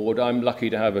insert board. I'm lucky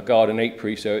to have a garden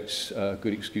apiary, so it's a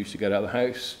good excuse to get out of the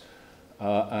house.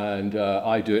 And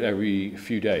I do it every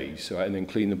few days, right, and then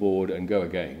clean the board and go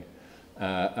again.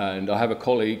 And I have a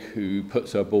colleague who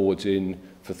puts her boards in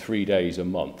for 3 days a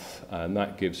month, and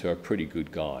that gives her a pretty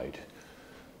good guide.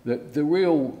 The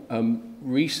real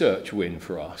research win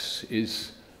for us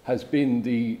has been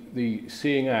the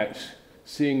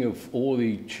seeing of all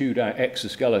the chewed out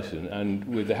exoskeleton, and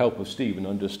with the help of Stephen,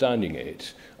 understanding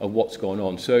it, of what's gone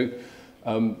on. So,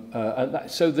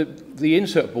 the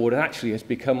insert board actually has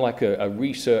become like a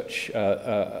research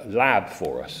lab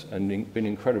for us, and been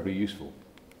incredibly useful.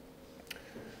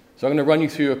 So I'm going to run you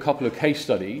through a couple of case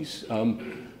studies.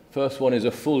 First one is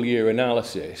a full year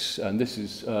analysis, and this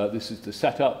is the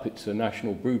setup. It's a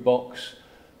national brood box,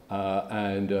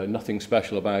 and nothing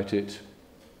special about it.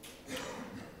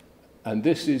 And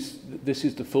this is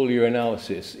the full year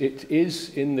analysis. It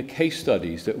is in the case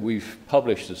studies that we've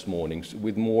published this morning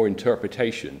with more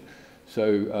interpretation.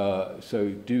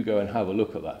 So do go and have a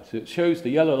look at that. So it shows the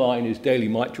yellow line is daily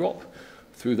mite drop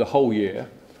through the whole year.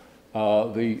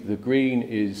 The green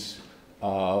is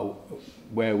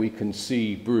where we can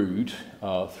see brood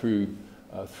through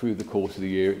the course of the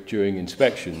year during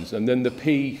inspections. And then the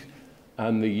P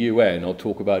and the UN, I'll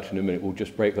talk about in a minute, we'll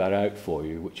just break that out for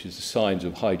you, which is the signs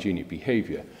of hygienic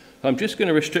behaviour. I'm just going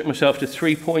to restrict myself to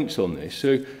 3 points on this.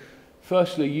 So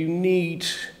firstly, you need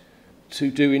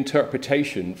to do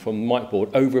interpretation from the mite board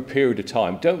over a period of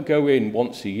time. Don't go in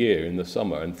once a year in the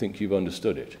summer and think you've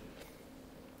understood it.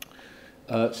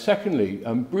 Secondly,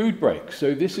 brood break.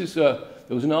 So this is there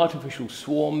was an artificial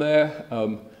swarm there,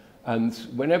 and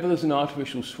whenever there's an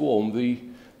artificial swarm,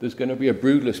 there's going to be a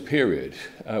broodless period,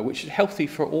 which is healthy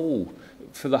for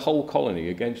the whole colony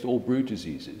against all brood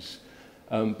diseases.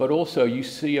 But also you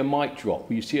see a mite drop,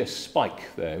 you see a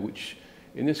spike there, which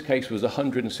in this case was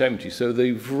 170. So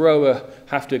the Varroa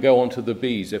have to go onto the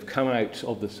bees. They've come out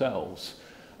of the cells.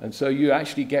 And so you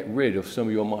actually get rid of some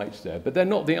of your mites there. But they're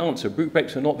not the answer. Brood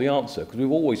breaks are not the answer, because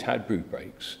we've always had brood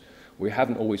breaks. We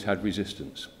haven't always had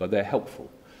resistance, but they're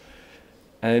helpful.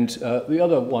 And the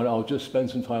other one I'll just spend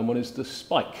some time on is the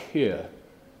spike here.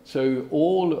 So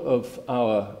all of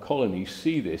our colonies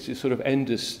see this. It's sort of end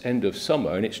of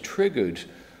summer, and it's triggered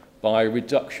by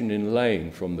reduction in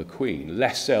laying from the queen,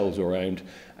 less cells around,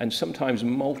 and sometimes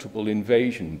multiple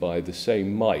invasion by the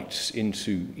same mites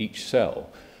into each cell,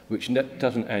 which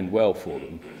doesn't end well for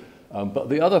them. But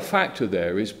the other factor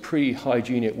there is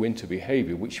pre-hygienic winter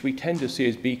behaviour, which we tend to see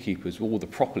as beekeepers with all the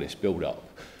propolis build up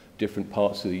different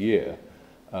parts of the year,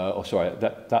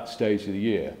 that stage of the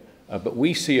year. But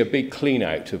we see a big clean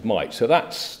out of mites. So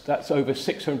that's over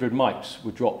 600 mites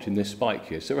were dropped in this spike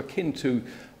here. So akin to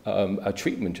a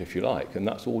treatment, if you like, and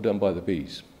that's all done by the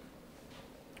bees.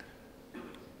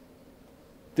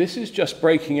 This is just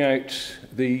breaking out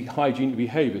the hygienic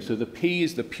behaviour. So the P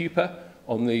is the pupa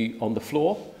on the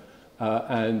floor,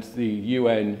 and the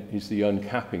UN is the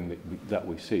uncapping that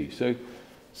we see.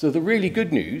 So the really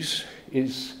good news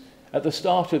is at the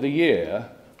start of the year,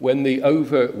 when the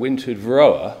overwintered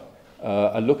Varroa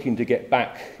are looking to get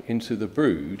back into the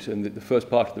brood, and the first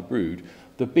part of the brood,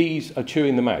 the bees are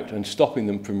chewing them out and stopping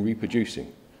them from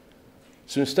reproducing.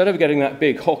 So instead of getting that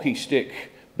big hockey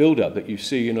stick build-up that you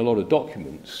see in a lot of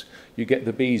documents, you get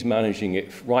the bees managing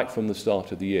it right from the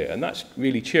start of the year, and that's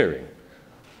really cheering.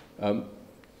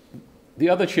 The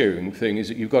other cheering thing is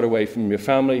that you've got away from your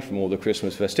family, from all the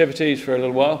Christmas festivities for a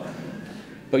little while,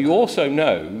 but you also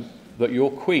know that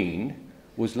your queen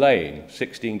was laying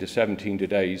 16 to 17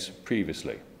 days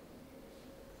previously.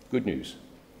 Good news.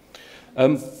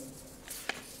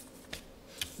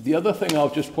 The other thing I'll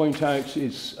just point out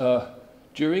is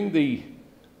during the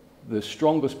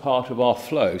strongest part of our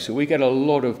flow, so we get a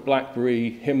lot of blackberry,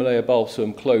 Himalaya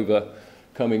balsam, clover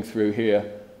coming through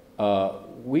here,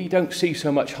 we don't see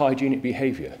so much hygienic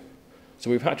behaviour. So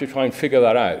we've had to try and figure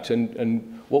that out,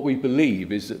 and what we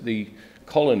believe is that the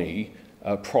colony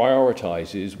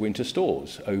prioritises winter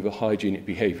stores over hygienic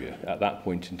behaviour at that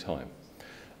point in time.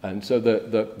 And so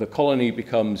the colony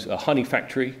becomes a honey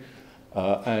factory,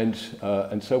 and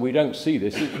so we don't see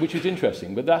this, which is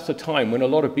interesting, but that's a time when a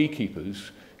lot of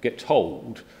beekeepers get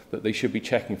told that they should be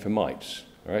checking for mites,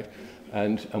 right?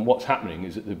 And what's happening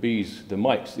is that the bees, the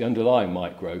mites, the underlying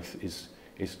mite growth is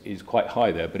quite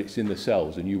high there, but it's in the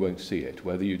cells and you won't see it,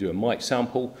 whether you do a mite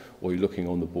sample or you're looking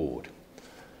on the board.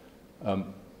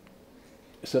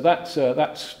 So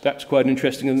that's quite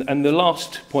interesting. And the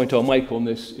last point I'll make on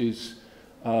this is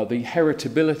the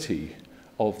heritability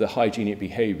of the hygienic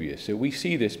behaviour. So we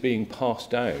see this being passed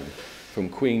down from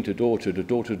queen to daughter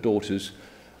to daughters.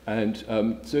 And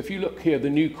so if you look here, the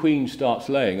new queen starts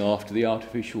laying after the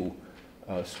artificial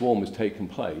swarm has taken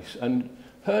place. And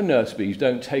her nurse bees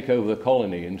don't take over the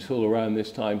colony until around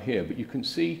this time here. But you can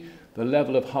see the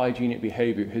level of hygienic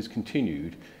behaviour has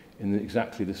continued in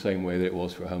exactly the same way that it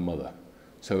was for her mother.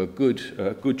 So a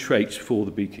good trait for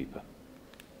the beekeeper.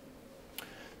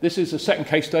 This is a second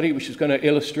case study which is going to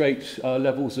illustrate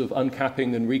levels of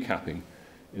uncapping and recapping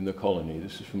in the colony.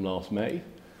 This is from last May.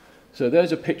 So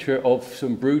there's a picture of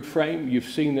some brood frame. You've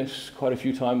seen this quite a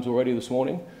few times already this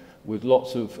morning with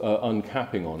lots of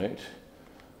uncapping on it.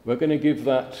 We're going to give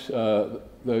that,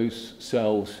 those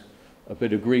cells a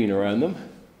bit of green around them.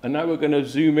 And now we're going to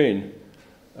zoom in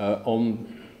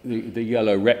on the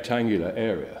yellow rectangular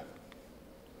area.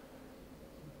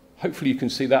 Hopefully you can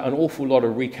see that an awful lot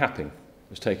of recapping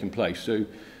has taken place. So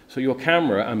your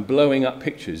camera and blowing up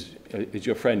pictures, as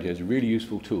your friend here, is a really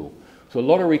useful tool. So a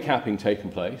lot of recapping taking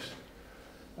place.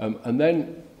 And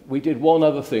then we did one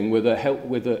other thing with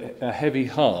a heavy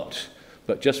heart,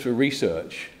 but just for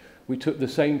research. We took the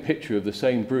same picture of the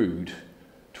same brood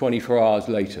 24 hours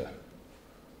later.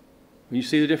 Can you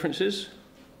see the differences?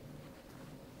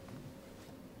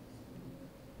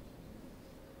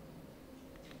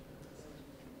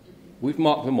 We've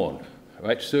marked them on,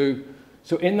 right? So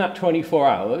in that 24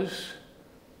 hours,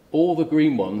 all the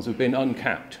green ones have been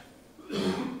uncapped.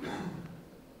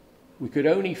 We could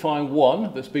only find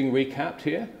one that's being recapped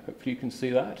here. Hopefully you can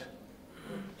see that.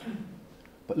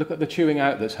 But look at the chewing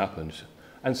out that's happened.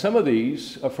 And some of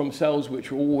these are from cells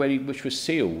which were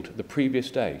sealed the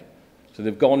previous day. So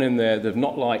they've gone in there, they've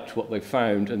not liked what they've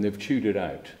found, and they've chewed it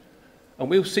out. And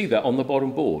we'll see that on the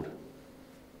bottom board.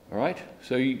 All right?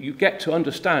 So you get to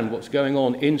understand what's going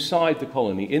on inside the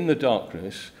colony, in the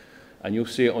darkness, and you'll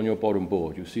see it on your bottom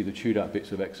board. You'll see the chewed out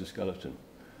bits of exoskeleton.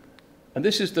 And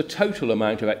this is the total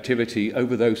amount of activity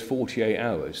over those 48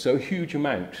 hours. So a huge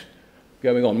amount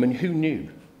going on. I mean, who knew?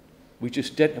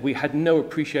 We had no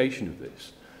appreciation of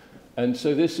this. And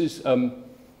so this is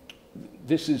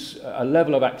a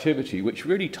level of activity which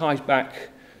really ties back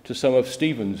to some of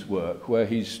Stephen's work, where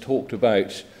he's talked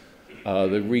about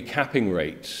the recapping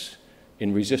rates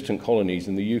in resistant colonies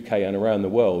in the UK and around the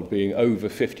world being over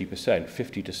 50%,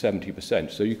 50 to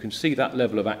 70%. So you can see that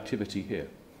level of activity here.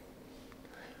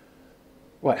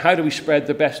 Right, how do we spread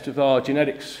the best of our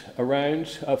genetics around?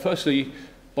 Firstly,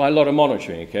 by a lot of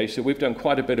monitoring, okay? So we've done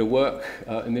quite a bit of work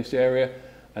in this area,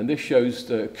 and this shows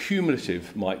the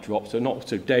cumulative mite drops, so not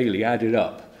so daily, added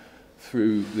up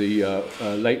through the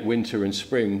late winter and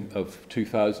spring of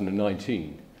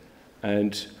 2019.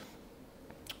 And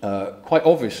quite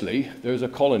obviously, there's a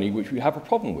colony which we have a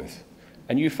problem with,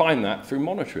 and you find that through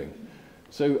monitoring.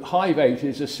 So hive 8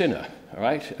 is a sinner, all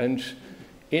right? And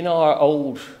in our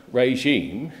old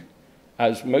regime,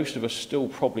 as most of us still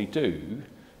probably do,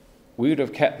 we would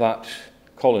have kept that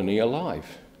colony alive.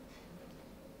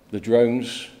 The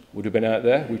drones would have been out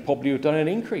there. We probably would have done an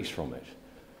increase from it.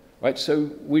 Right?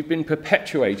 So we've been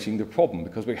perpetuating the problem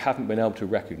because we haven't been able to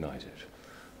recognize it.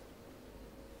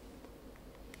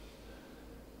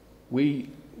 We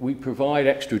provide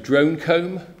extra drone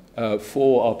comb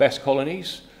for our best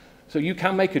colonies. So you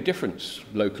can make a difference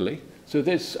locally. So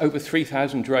there's over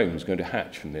 3,000 drones going to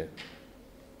hatch from there.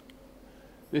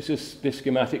 This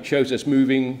schematic shows us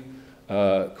moving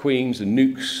queens and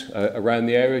nukes around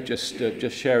the area,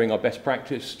 just sharing our best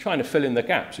practice, trying to fill in the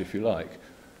gaps, if you like.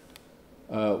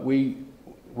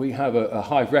 We have a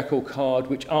hive record card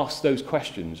which asks those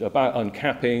questions about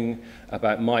uncapping,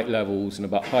 about mite levels, and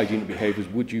about hygienic behaviours.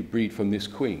 Would you breed from this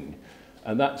queen?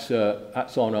 And that's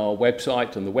on our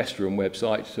website, on the Western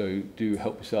website, so do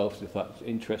help yourselves if that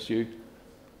interests you.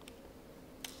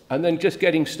 And then just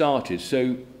getting started.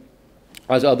 So,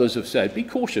 as others have said, be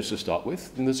cautious to start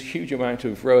with. And there's a huge amount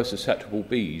of Varroa susceptible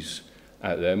bees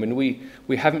out there. I mean,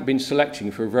 we haven't been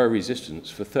selecting for Varroa resistance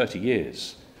for 30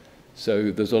 years.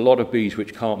 So there's a lot of bees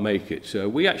which can't make it. So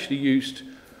we actually used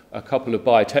a couple of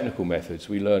biotechnical methods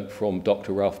we learned from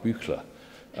Dr. Ralph Buchler,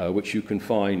 which you can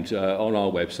find on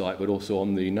our website, but also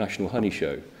on the National Honey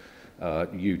Show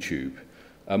YouTube.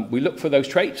 We look for those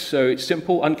traits. So it's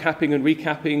simple: uncapping and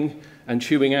recapping, and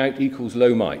chewing out equals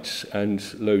low mites and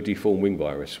low deformed wing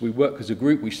virus. We work as a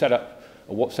group. We set up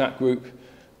a WhatsApp group,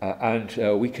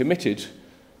 and we committed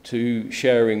to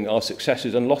sharing our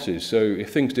successes and losses. So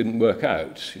if things didn't work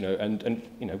out, you know, and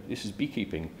you know, this is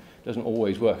beekeeping, it doesn't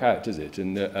always work out, does it?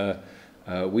 And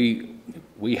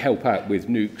we help out with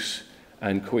nukes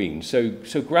and queens.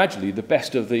 So gradually, the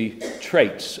best of the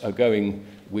traits are going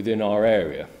within our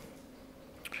area.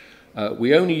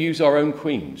 We only use our own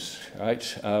queens,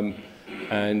 right?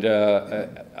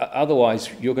 Otherwise,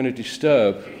 you're going to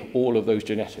disturb all of those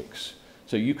genetics.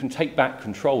 So you can take back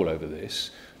control over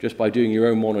this just by doing your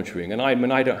own monitoring. And I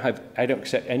don't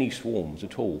accept any swarms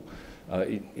at all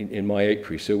in my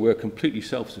apiary, so we're completely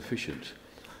self-sufficient.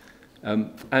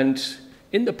 And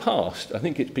in the past, I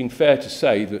think it's been fair to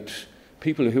say that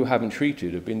people who haven't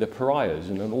treated have been the pariahs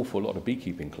in an awful lot of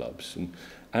beekeeping clubs. And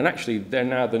actually, they're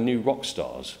now the new rock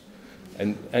stars.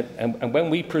 And when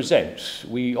we present,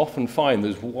 we often find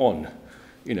there's one,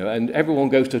 you know, and everyone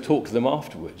goes to talk to them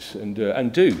afterwards and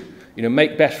do, you know,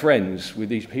 make best friends with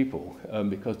these people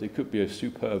because they could be a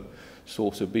superb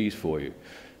source of bees for you.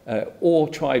 Or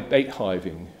try bait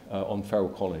hiving on feral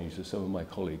colonies, as some of my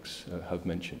colleagues have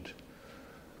mentioned.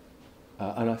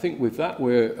 And I think with that,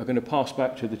 we're going to pass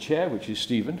back to the chair, which is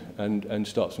Stephen, and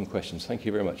start some questions. Thank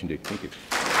you very much indeed. Thank you.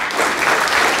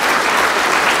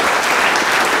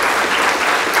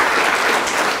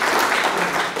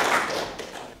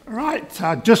 Right,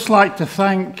 I'd just like to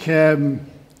thank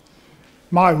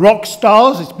my rock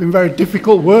stars. It's been very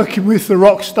difficult working with the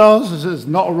rock stars, as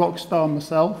not a rock star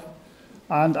myself.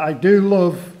 And I do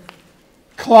love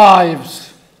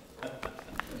Clive's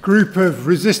group of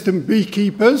resistant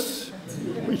beekeepers,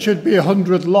 which should be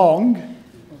 100 long.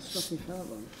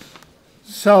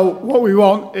 So what we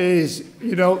want is,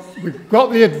 you know, we've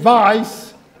got the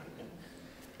advice,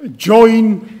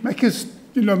 join, make us,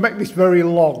 you know, make this very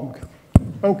long.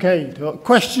 Okay,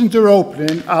 questions are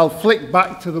opening. I'll flick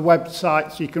back to the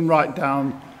website so you can write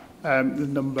down the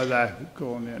number there.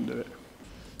 Go on the end of it.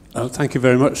 Thank you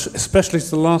very much, especially to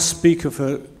the last speaker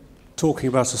for talking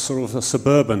about a sort of a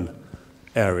suburban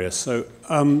area. So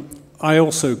I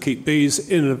also keep bees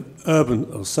in an urban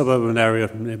or suburban area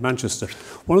near Manchester.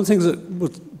 One of the things that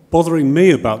was bothering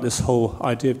me about this whole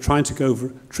idea of trying to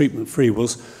go treatment-free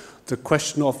was the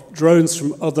question of drones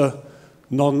from other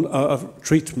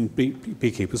non-treatment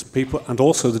beekeepers, people, and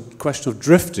also the question of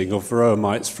drifting of Varroa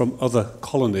mites from other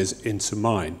colonies into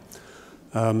mine.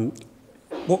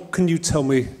 What can you tell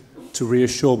me to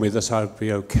reassure me that I'd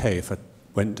be okay if I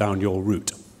went down your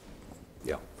route?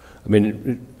 Yeah. I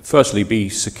mean, firstly, be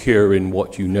secure in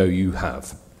what you know you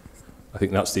have. I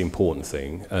think that's the important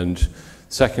thing. And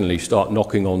secondly, start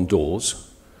knocking on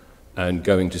doors and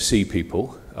going to see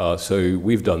people. So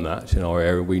we've done that in our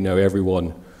area. We know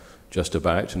everyone just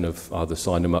about and have either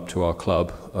signed them up to our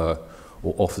club or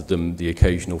offered them the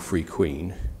occasional free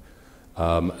queen.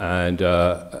 And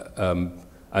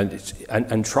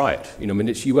try it. You know, I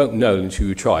mean, you won't know until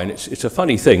you try. And it's a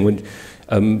funny thing when,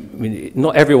 I mean,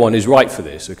 not everyone is right for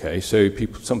this. Okay, so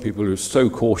some people are so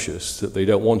cautious that they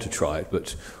don't want to try it.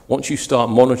 But once you start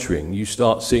monitoring, you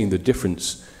start seeing the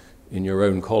difference in your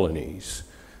own colonies,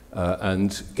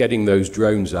 and getting those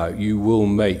drones out, you will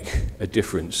make a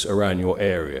difference around your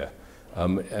area.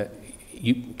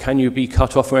 Can you be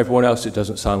cut off from everyone else? It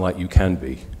doesn't sound like you can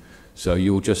be. So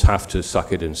you'll just have to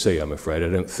suck it and see, I'm afraid. I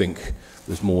don't think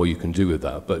there's more you can do with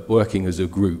that. But working as a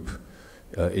group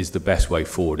is the best way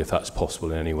forward, if that's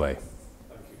possible in any way.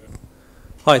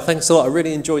 Hi, thanks a lot. I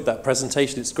really enjoyed that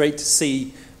presentation. It's great to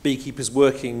see beekeepers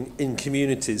working in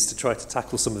communities to try to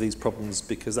tackle some of these problems,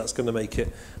 because that's going to make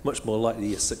it much more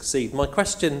likely to succeed. My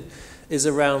question is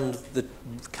around the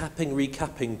capping,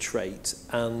 recapping trait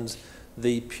and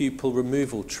the pupil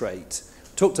removal trait.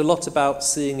 Talked a lot about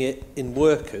seeing it in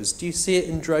workers. Do you see it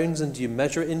in drones, and do you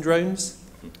measure it in drones?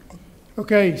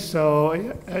 Okay,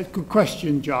 so good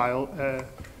question, Giles.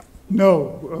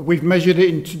 No, we've measured it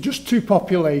into just two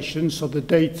populations, so the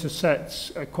data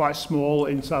sets are quite small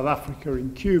in South Africa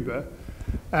and Cuba.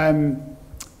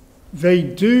 They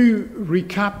do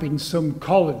recap in some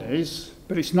colonies,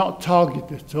 but it's not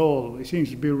targeted at all. It seems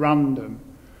to be random.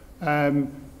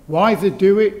 Why they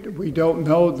do it, we don't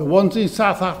know. The ones in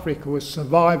South Africa were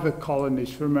survivor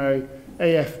colonies from a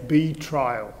AFB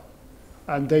trial,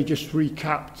 and they just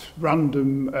recapped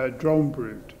random drone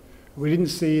brood. We didn't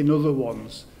see in other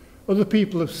ones. Other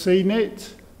people have seen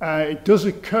it. It does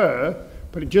occur,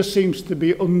 but it just seems to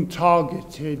be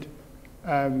untargeted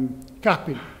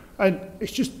capping. And it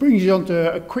just brings you on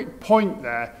to a quick point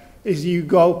there, is you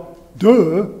go,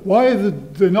 duh, why are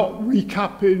they not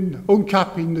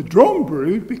uncapping the drone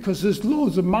brood? Because there's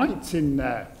loads of mites in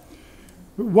there.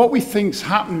 But what we think's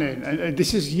happening, and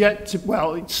this is yet to,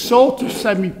 well, it's sort of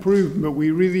semi-proven, but we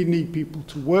really need people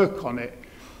to work on it.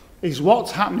 is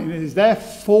what's happening is they're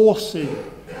forcing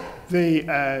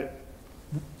the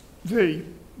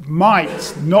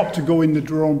mites not to go in the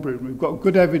drone brood. We've got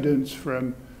good evidence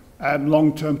from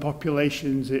long-term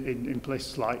populations in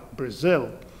places like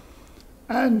Brazil.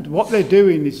 And what they're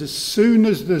doing is as soon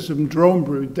as there's some drone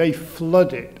brood, they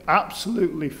flood it,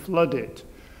 absolutely flood it.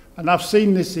 And I've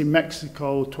seen this in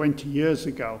Mexico 20 years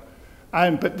ago.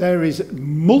 But there is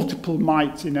multiple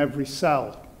mites in every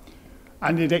cell.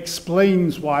 And it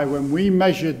explains why when we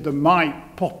measured the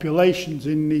mite populations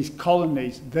in these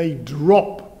colonies, they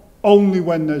drop only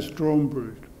when there's drone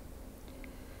brood.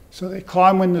 So they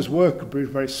climb when there's worker brood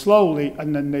very slowly,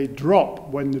 and then they drop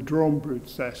when the drone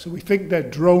brood's there. So we think they're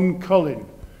drone culling,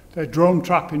 they're drone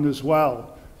trapping as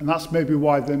well, and that's maybe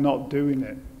why they're not doing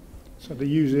it. So they're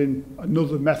using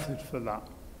another method for that.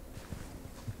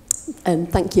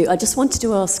 Thank you. I just wanted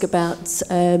to ask about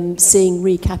seeing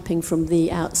recapping from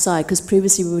the outside, because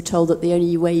previously we were told that the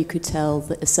only way you could tell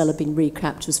that a cell had been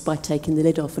recapped was by taking the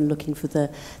lid off and looking for the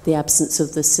absence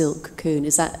of the silk cocoon.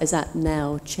 Is that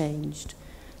now changed?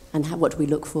 And what do we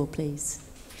look for, please?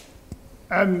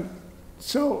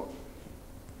 So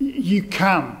you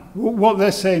can. What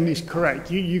they're saying is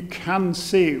correct. You can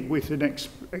see it with an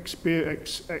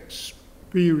experienced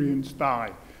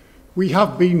eye. We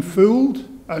have been fooled,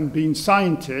 and being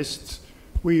scientists,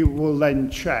 we will then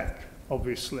check,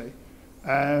 obviously.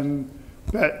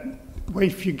 But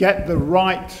if you get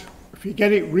if you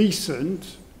get it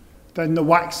recent, then the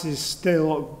wax is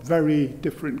still a very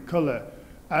different colour.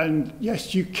 And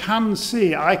yes, you can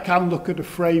see, I can look at a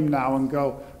frame now and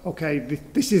go, okay,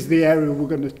 this is the area we're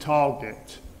going to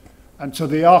target. And so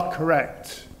they are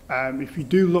correct, if you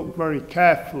do look very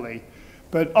carefully.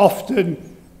 But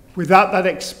often, without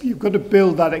that, you've got to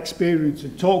build that experience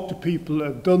and talk to people that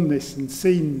have done this and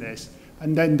seen this,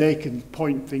 and then they can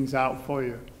point things out for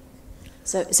you.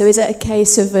 So is it a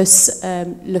case of us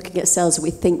looking at cells that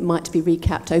we think might be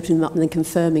recapped, opening them up and then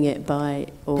confirming it by...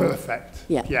 Perfect.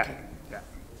 Yeah. Yeah. Okay.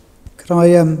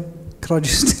 Could I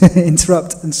just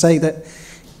interrupt and say that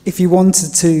if you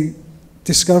wanted to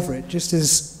discover it, just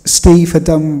as Steve had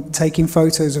done taking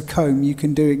photos of comb, you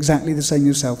can do exactly the same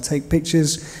yourself. Take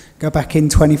pictures, go back in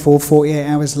 24, 48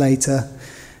 hours later.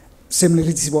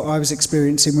 Similarly to what I was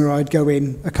experiencing, where I'd go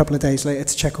in a couple of days later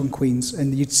to check on queens,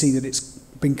 and you'd see that it's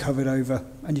been covered over,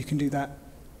 and you can do that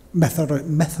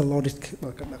methodology.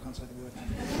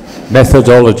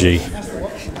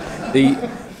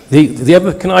 The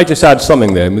other, can I just add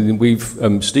something there? I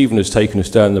mean, Stephen has taken us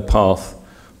down the path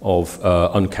of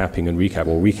uncapping and recap,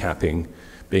 or recapping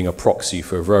being a proxy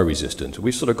for Varroa resistance.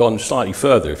 We've sort of gone slightly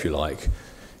further, if you like,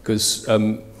 because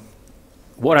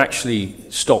what actually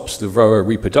stops the Varroa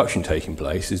reproduction taking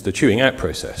place is the chewing out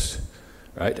process,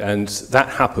 right? And that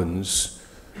happens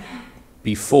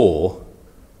before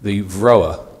the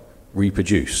Varroa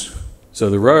reproduce. So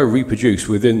the Varroa reproduce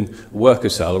within a worker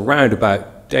cell around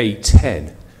about day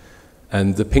 10.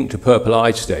 And the pink to purple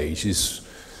eye stage is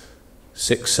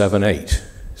 6, 7, 8.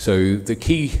 So the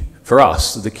key, for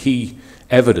us, the key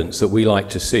evidence that we like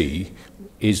to see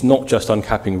is not just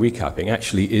uncapping, recapping,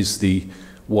 actually is the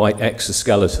white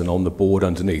exoskeleton on the board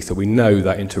underneath, that we know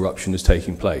that interruption is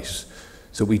taking place.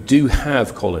 So we do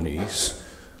have colonies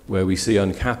where we see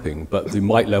uncapping, but the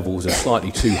mite levels are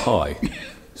slightly too high.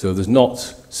 So there's not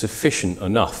sufficient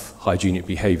enough hygienic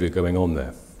behavior going on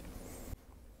there.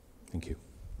 Thank you.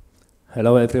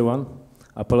 Hello everyone.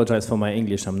 I apologize for my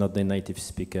English. I'm not the native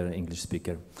speaker, English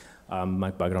speaker.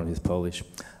 My background is Polish.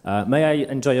 May I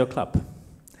enjoy your club?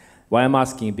 Why I'm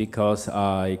asking, because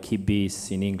I keep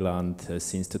bees in England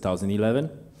since 2011,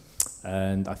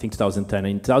 and I think 2010.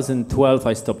 In 2012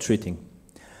 I stopped treating,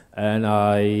 and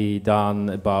I done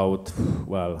about,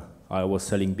 well, I was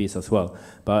selling bees as well,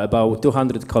 but about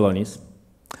 200 colonies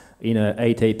in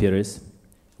 8 apiaries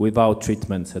without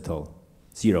treatments at all,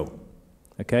 0.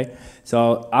 Okay,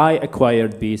 so I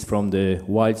acquired bees from the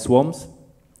wild swarms,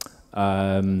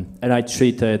 and I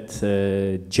treated,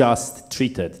 just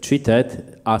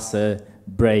treated as a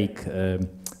break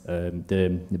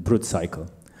the brood cycle.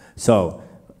 So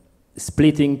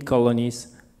splitting colonies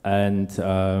and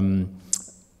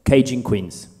caging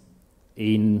queens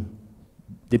in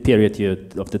the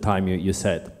period of the time you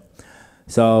said.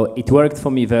 So it worked for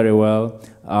me very well.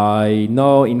 I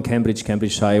know in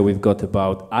Cambridgeshire we've got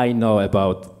about, I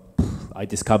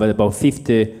discovered about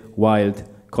 50 wild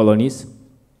colonies.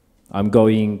 I'm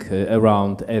going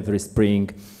around every spring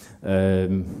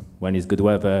when it's good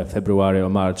weather, February or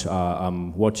March.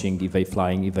 I'm watching if they're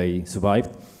flying, if they survive.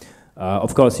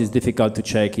 Of course, it's difficult to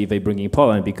check if they're bringing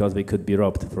pollen because they could be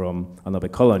robbed from another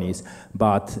colonies.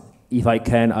 But if I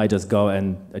can, I just go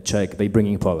and check they're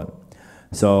bringing pollen.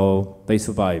 So they're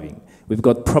surviving. We've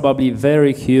got probably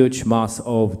very huge mass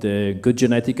of the good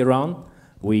genetic around,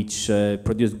 which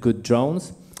produce good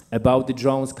drones. About the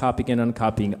drones capping and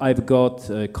uncapping, I've got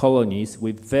colonies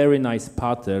with very nice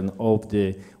pattern of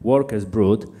the workers'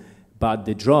 brood, but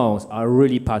the drones are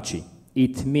really patchy.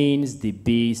 It means the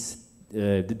bees,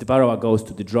 the Varroa goes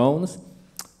to the drones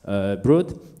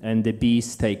brood, and the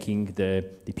bees taking the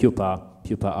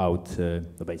pupa out,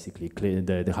 basically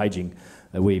the hygiene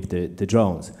with the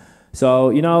drones. So,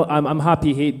 you know, I'm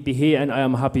happy to be here, and I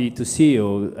am happy to see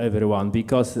you, everyone,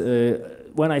 because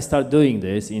when I start doing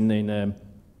this in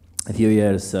a few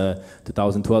years,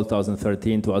 2012,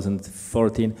 2013,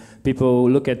 2014, people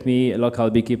look at me, local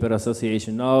beekeeper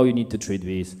association, no, you need to treat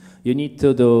bees. You need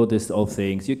to do this all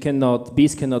things.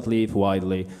 Bees cannot live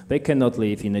wildly. They cannot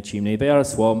live in a chimney. There are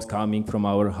swarms coming from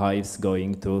our hives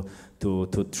going to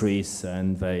trees,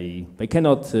 and they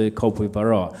cannot cope with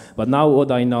Varroa. But now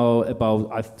what I know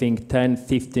about, I think 10,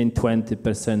 15,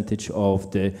 20%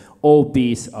 of all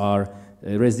bees are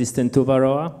resistant to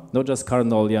Varroa, not just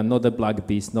Carniolia, not the black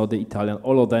bees, not the Italian,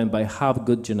 all of them, but have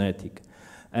good genetic.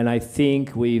 And I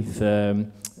think with the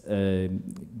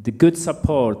good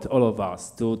support, all of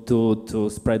us, to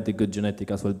spread the good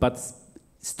genetic as well, but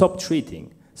stop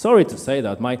treating. Sorry to say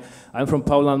that. I'm from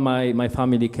Poland. My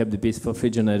family kept the bees for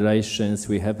 3 generations.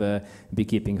 We have a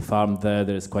beekeeping farm there.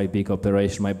 There's quite a big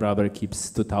operation. My brother keeps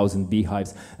 2,000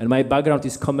 beehives. And my background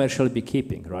is commercial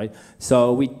beekeeping, right?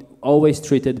 So we always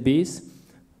treated bees.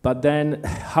 But then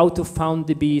how to find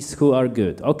the bees who are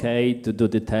good? Okay, to do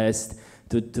the test,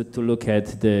 to look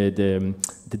at the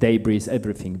debris,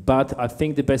 everything. But I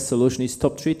think the best solution is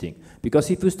stop treating. Because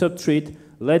if you stop treat,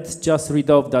 let's just rid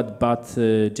of that bad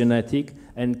genetic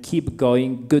and keep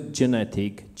going, good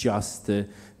genetic, just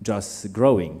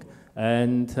growing.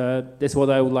 And that's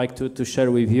what I would like to share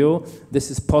with you.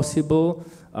 This is possible.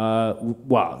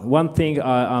 Well, one thing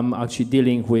I'm actually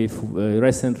dealing with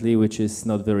recently, which is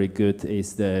not very good,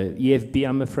 is the EFB,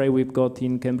 I'm afraid, we've got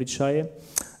in Cambridgeshire.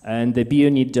 And the bee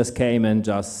unit just came and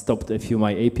just stopped a few of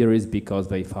my apiaries because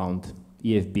they found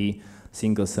EFB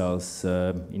single cells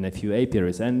in a few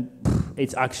apiaries. And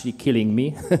it's actually killing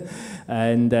me.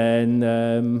 And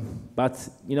then, but,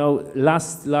 you know,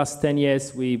 last 10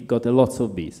 years, we've got a lot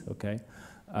of bees, okay?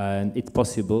 And it's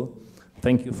possible.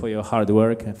 Thank you for your hard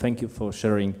work, and thank you for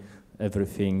sharing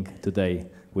everything today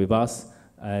with us.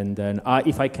 And then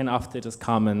if I can after just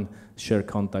come and share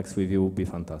contacts with you, it would be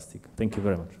fantastic. Thank you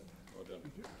very much.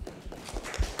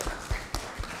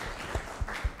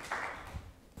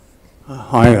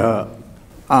 Hi,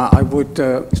 I would,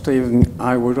 Stephen,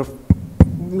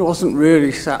 wasn't really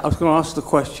I was going to ask the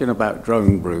question about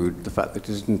drone brood, the fact that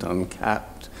it isn't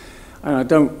uncapped, and I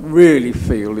don't really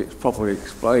feel it's properly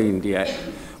explained yet.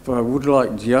 But I would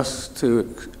like just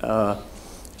to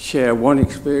share one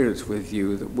experience with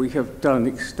you, that we have done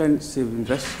extensive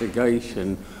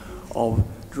investigation of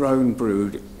drone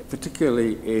brood,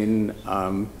 particularly in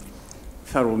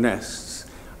feral nests.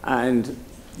 And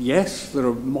yes, there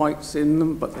are mites in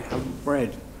them, but they haven't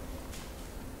bred.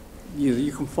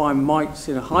 You can find mites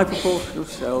in a high proportion of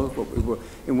cells, but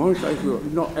in one case we were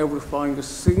not able to find a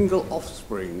single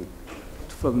offspring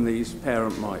from these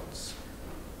parent mites.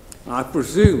 I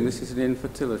presume this is an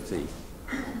infertility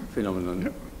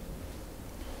phenomenon.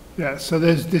 Yeah, so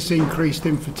there's this increased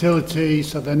infertility,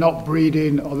 so they're not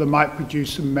breeding, or they might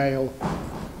produce a male.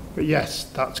 But yes,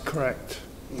 that's correct.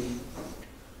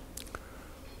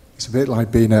 It's a bit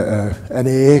like being at an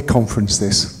AA conference,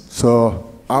 this.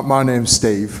 So, my name's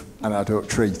Steve, and I don't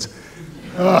treat.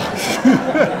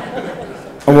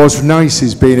 And what's nice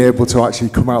is being able to actually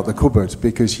come out the cupboard,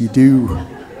 because you do,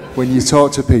 when you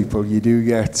talk to people, you do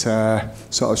get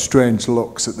sort of strange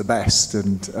looks at the best,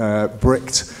 and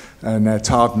bricked and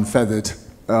tarred and feathered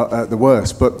at the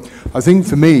worst. But I think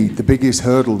for me, the biggest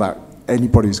hurdle that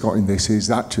anybody's got in this is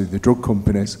actually the drug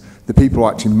companies, the people who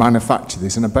actually manufacture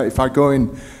this. And I bet if I go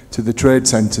in to the trade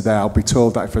centre there, I'll be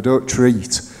told that if I don't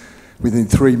treat, within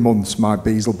 3 months my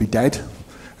bees will be dead.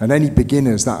 And any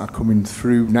beginners that are coming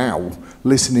through now,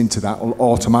 listening to that, will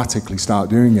automatically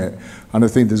start doing it. And I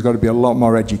think there's got to be a lot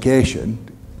more education,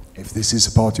 if this is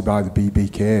supported by the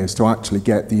BBKs, to actually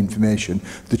get the information,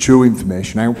 the true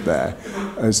information out there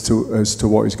as to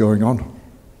what is going on.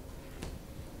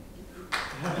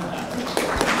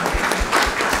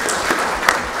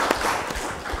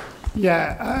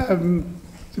 Yeah,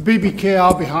 the BBK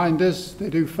are behind us. They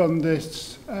do fund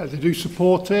this. They do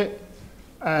support it.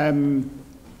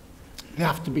 They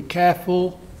have to be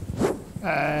careful.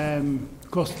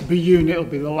 Of course, the bee unit will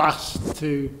be the last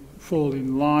to fall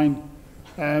in line.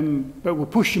 But we're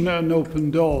pushing at an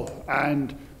open door.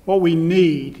 And what we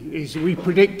need is, we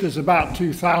predict there's about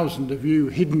 2,000 of you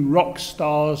hidden rock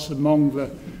stars among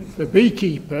the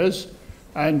beekeepers,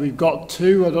 and we've got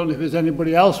 2. I don't know if there's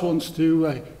anybody else wants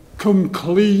to come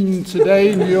clean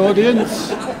today in the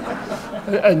audience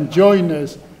and join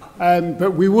us.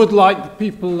 But we would like the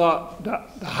people that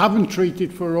haven't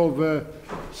treated for over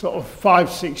sort of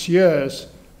 5-6 years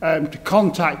to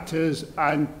contact us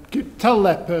and tell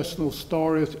their personal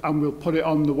stories, and we'll put it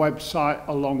on the website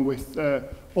along with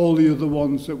all the other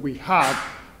ones that we have,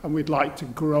 and we'd like to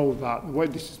grow that. The way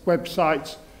this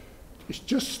website is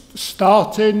just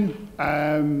starting.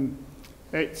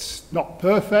 It's not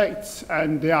perfect,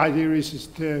 and the idea is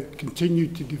to continue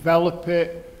to develop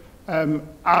it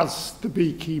as the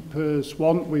beekeepers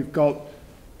want. We've got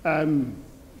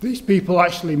these people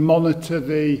actually monitor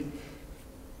the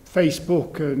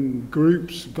Facebook and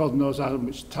groups. God knows how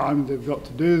much time they've got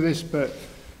to do this, but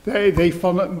they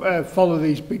follow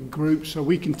these big groups, so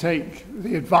we can take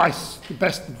the advice, the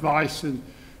best advice, and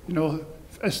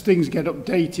as things get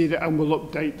updated, and we'll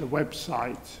update the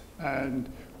website. And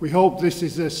we hope this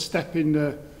is a step in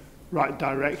the right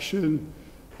direction.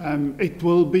 It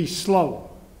will be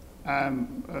slow,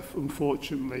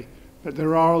 unfortunately, but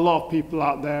there are a lot of people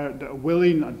out there that are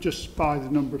willing, and just by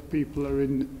the number of people are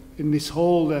in this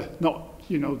hall, they're not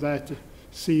there to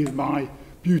see my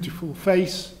beautiful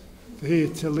face. They're here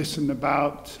to listen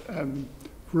about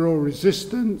Varroa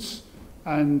resistance,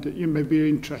 and you may be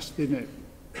interested in it.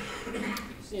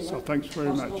 So thanks very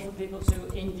much. It's possible for people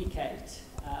to indicate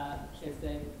if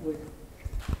they would.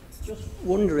 Just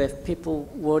wonder if people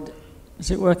would. Is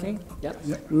it working?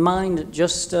 Yep. Mind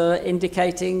just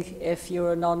indicating if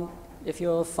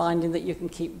you're finding that you can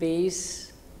keep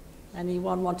bees.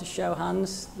 Anyone want to show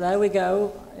hands? There we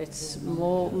go. It's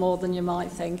more than you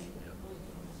might think.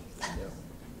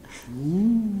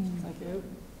 Thank you.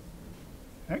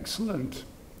 Excellent.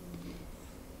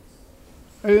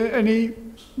 Any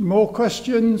more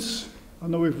questions? I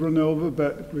know we've run over,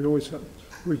 but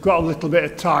we've got a little bit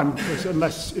of time,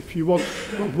 because if you want,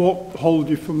 we won't hold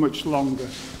you for much longer.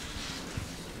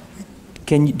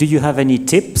 Do you have any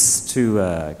tips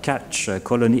to catch a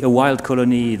wild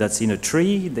colony that's in a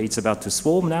tree? It's about to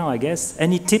swarm now, I guess.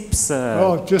 Any tips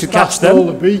to catch them? All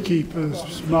the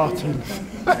beekeepers, Martin.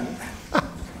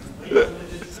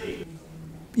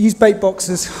 Use bait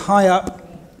boxes high up,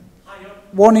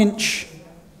 1 inch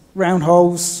round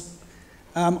holes.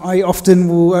 I often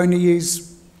will only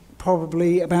use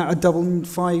probably about a double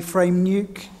 5 frame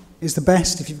nuke is the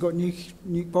best if you've got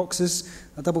nuke boxes.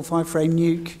 A double 5 frame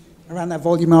nuke. Around that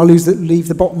volume, I'll leave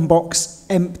the bottom box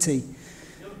empty.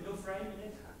 No frame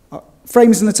in it?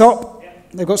 Frames in the top. Yeah.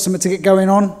 They've got something to get going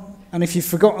on. And if you've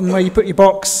forgotten where you put your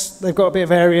box, they've got a bit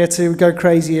of area to go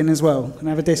crazy in as well and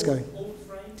have a disco. Old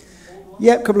frames?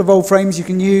 Yep, a couple of old frames. You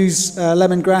can use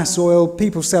lemongrass oil.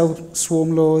 People sell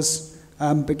swarm lures,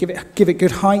 but give it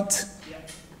good height,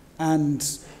 and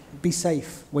be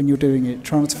safe when you're doing it.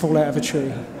 Try not to fall out of a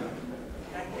tree.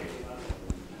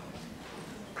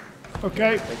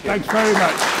 Okay, thanks very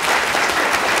much.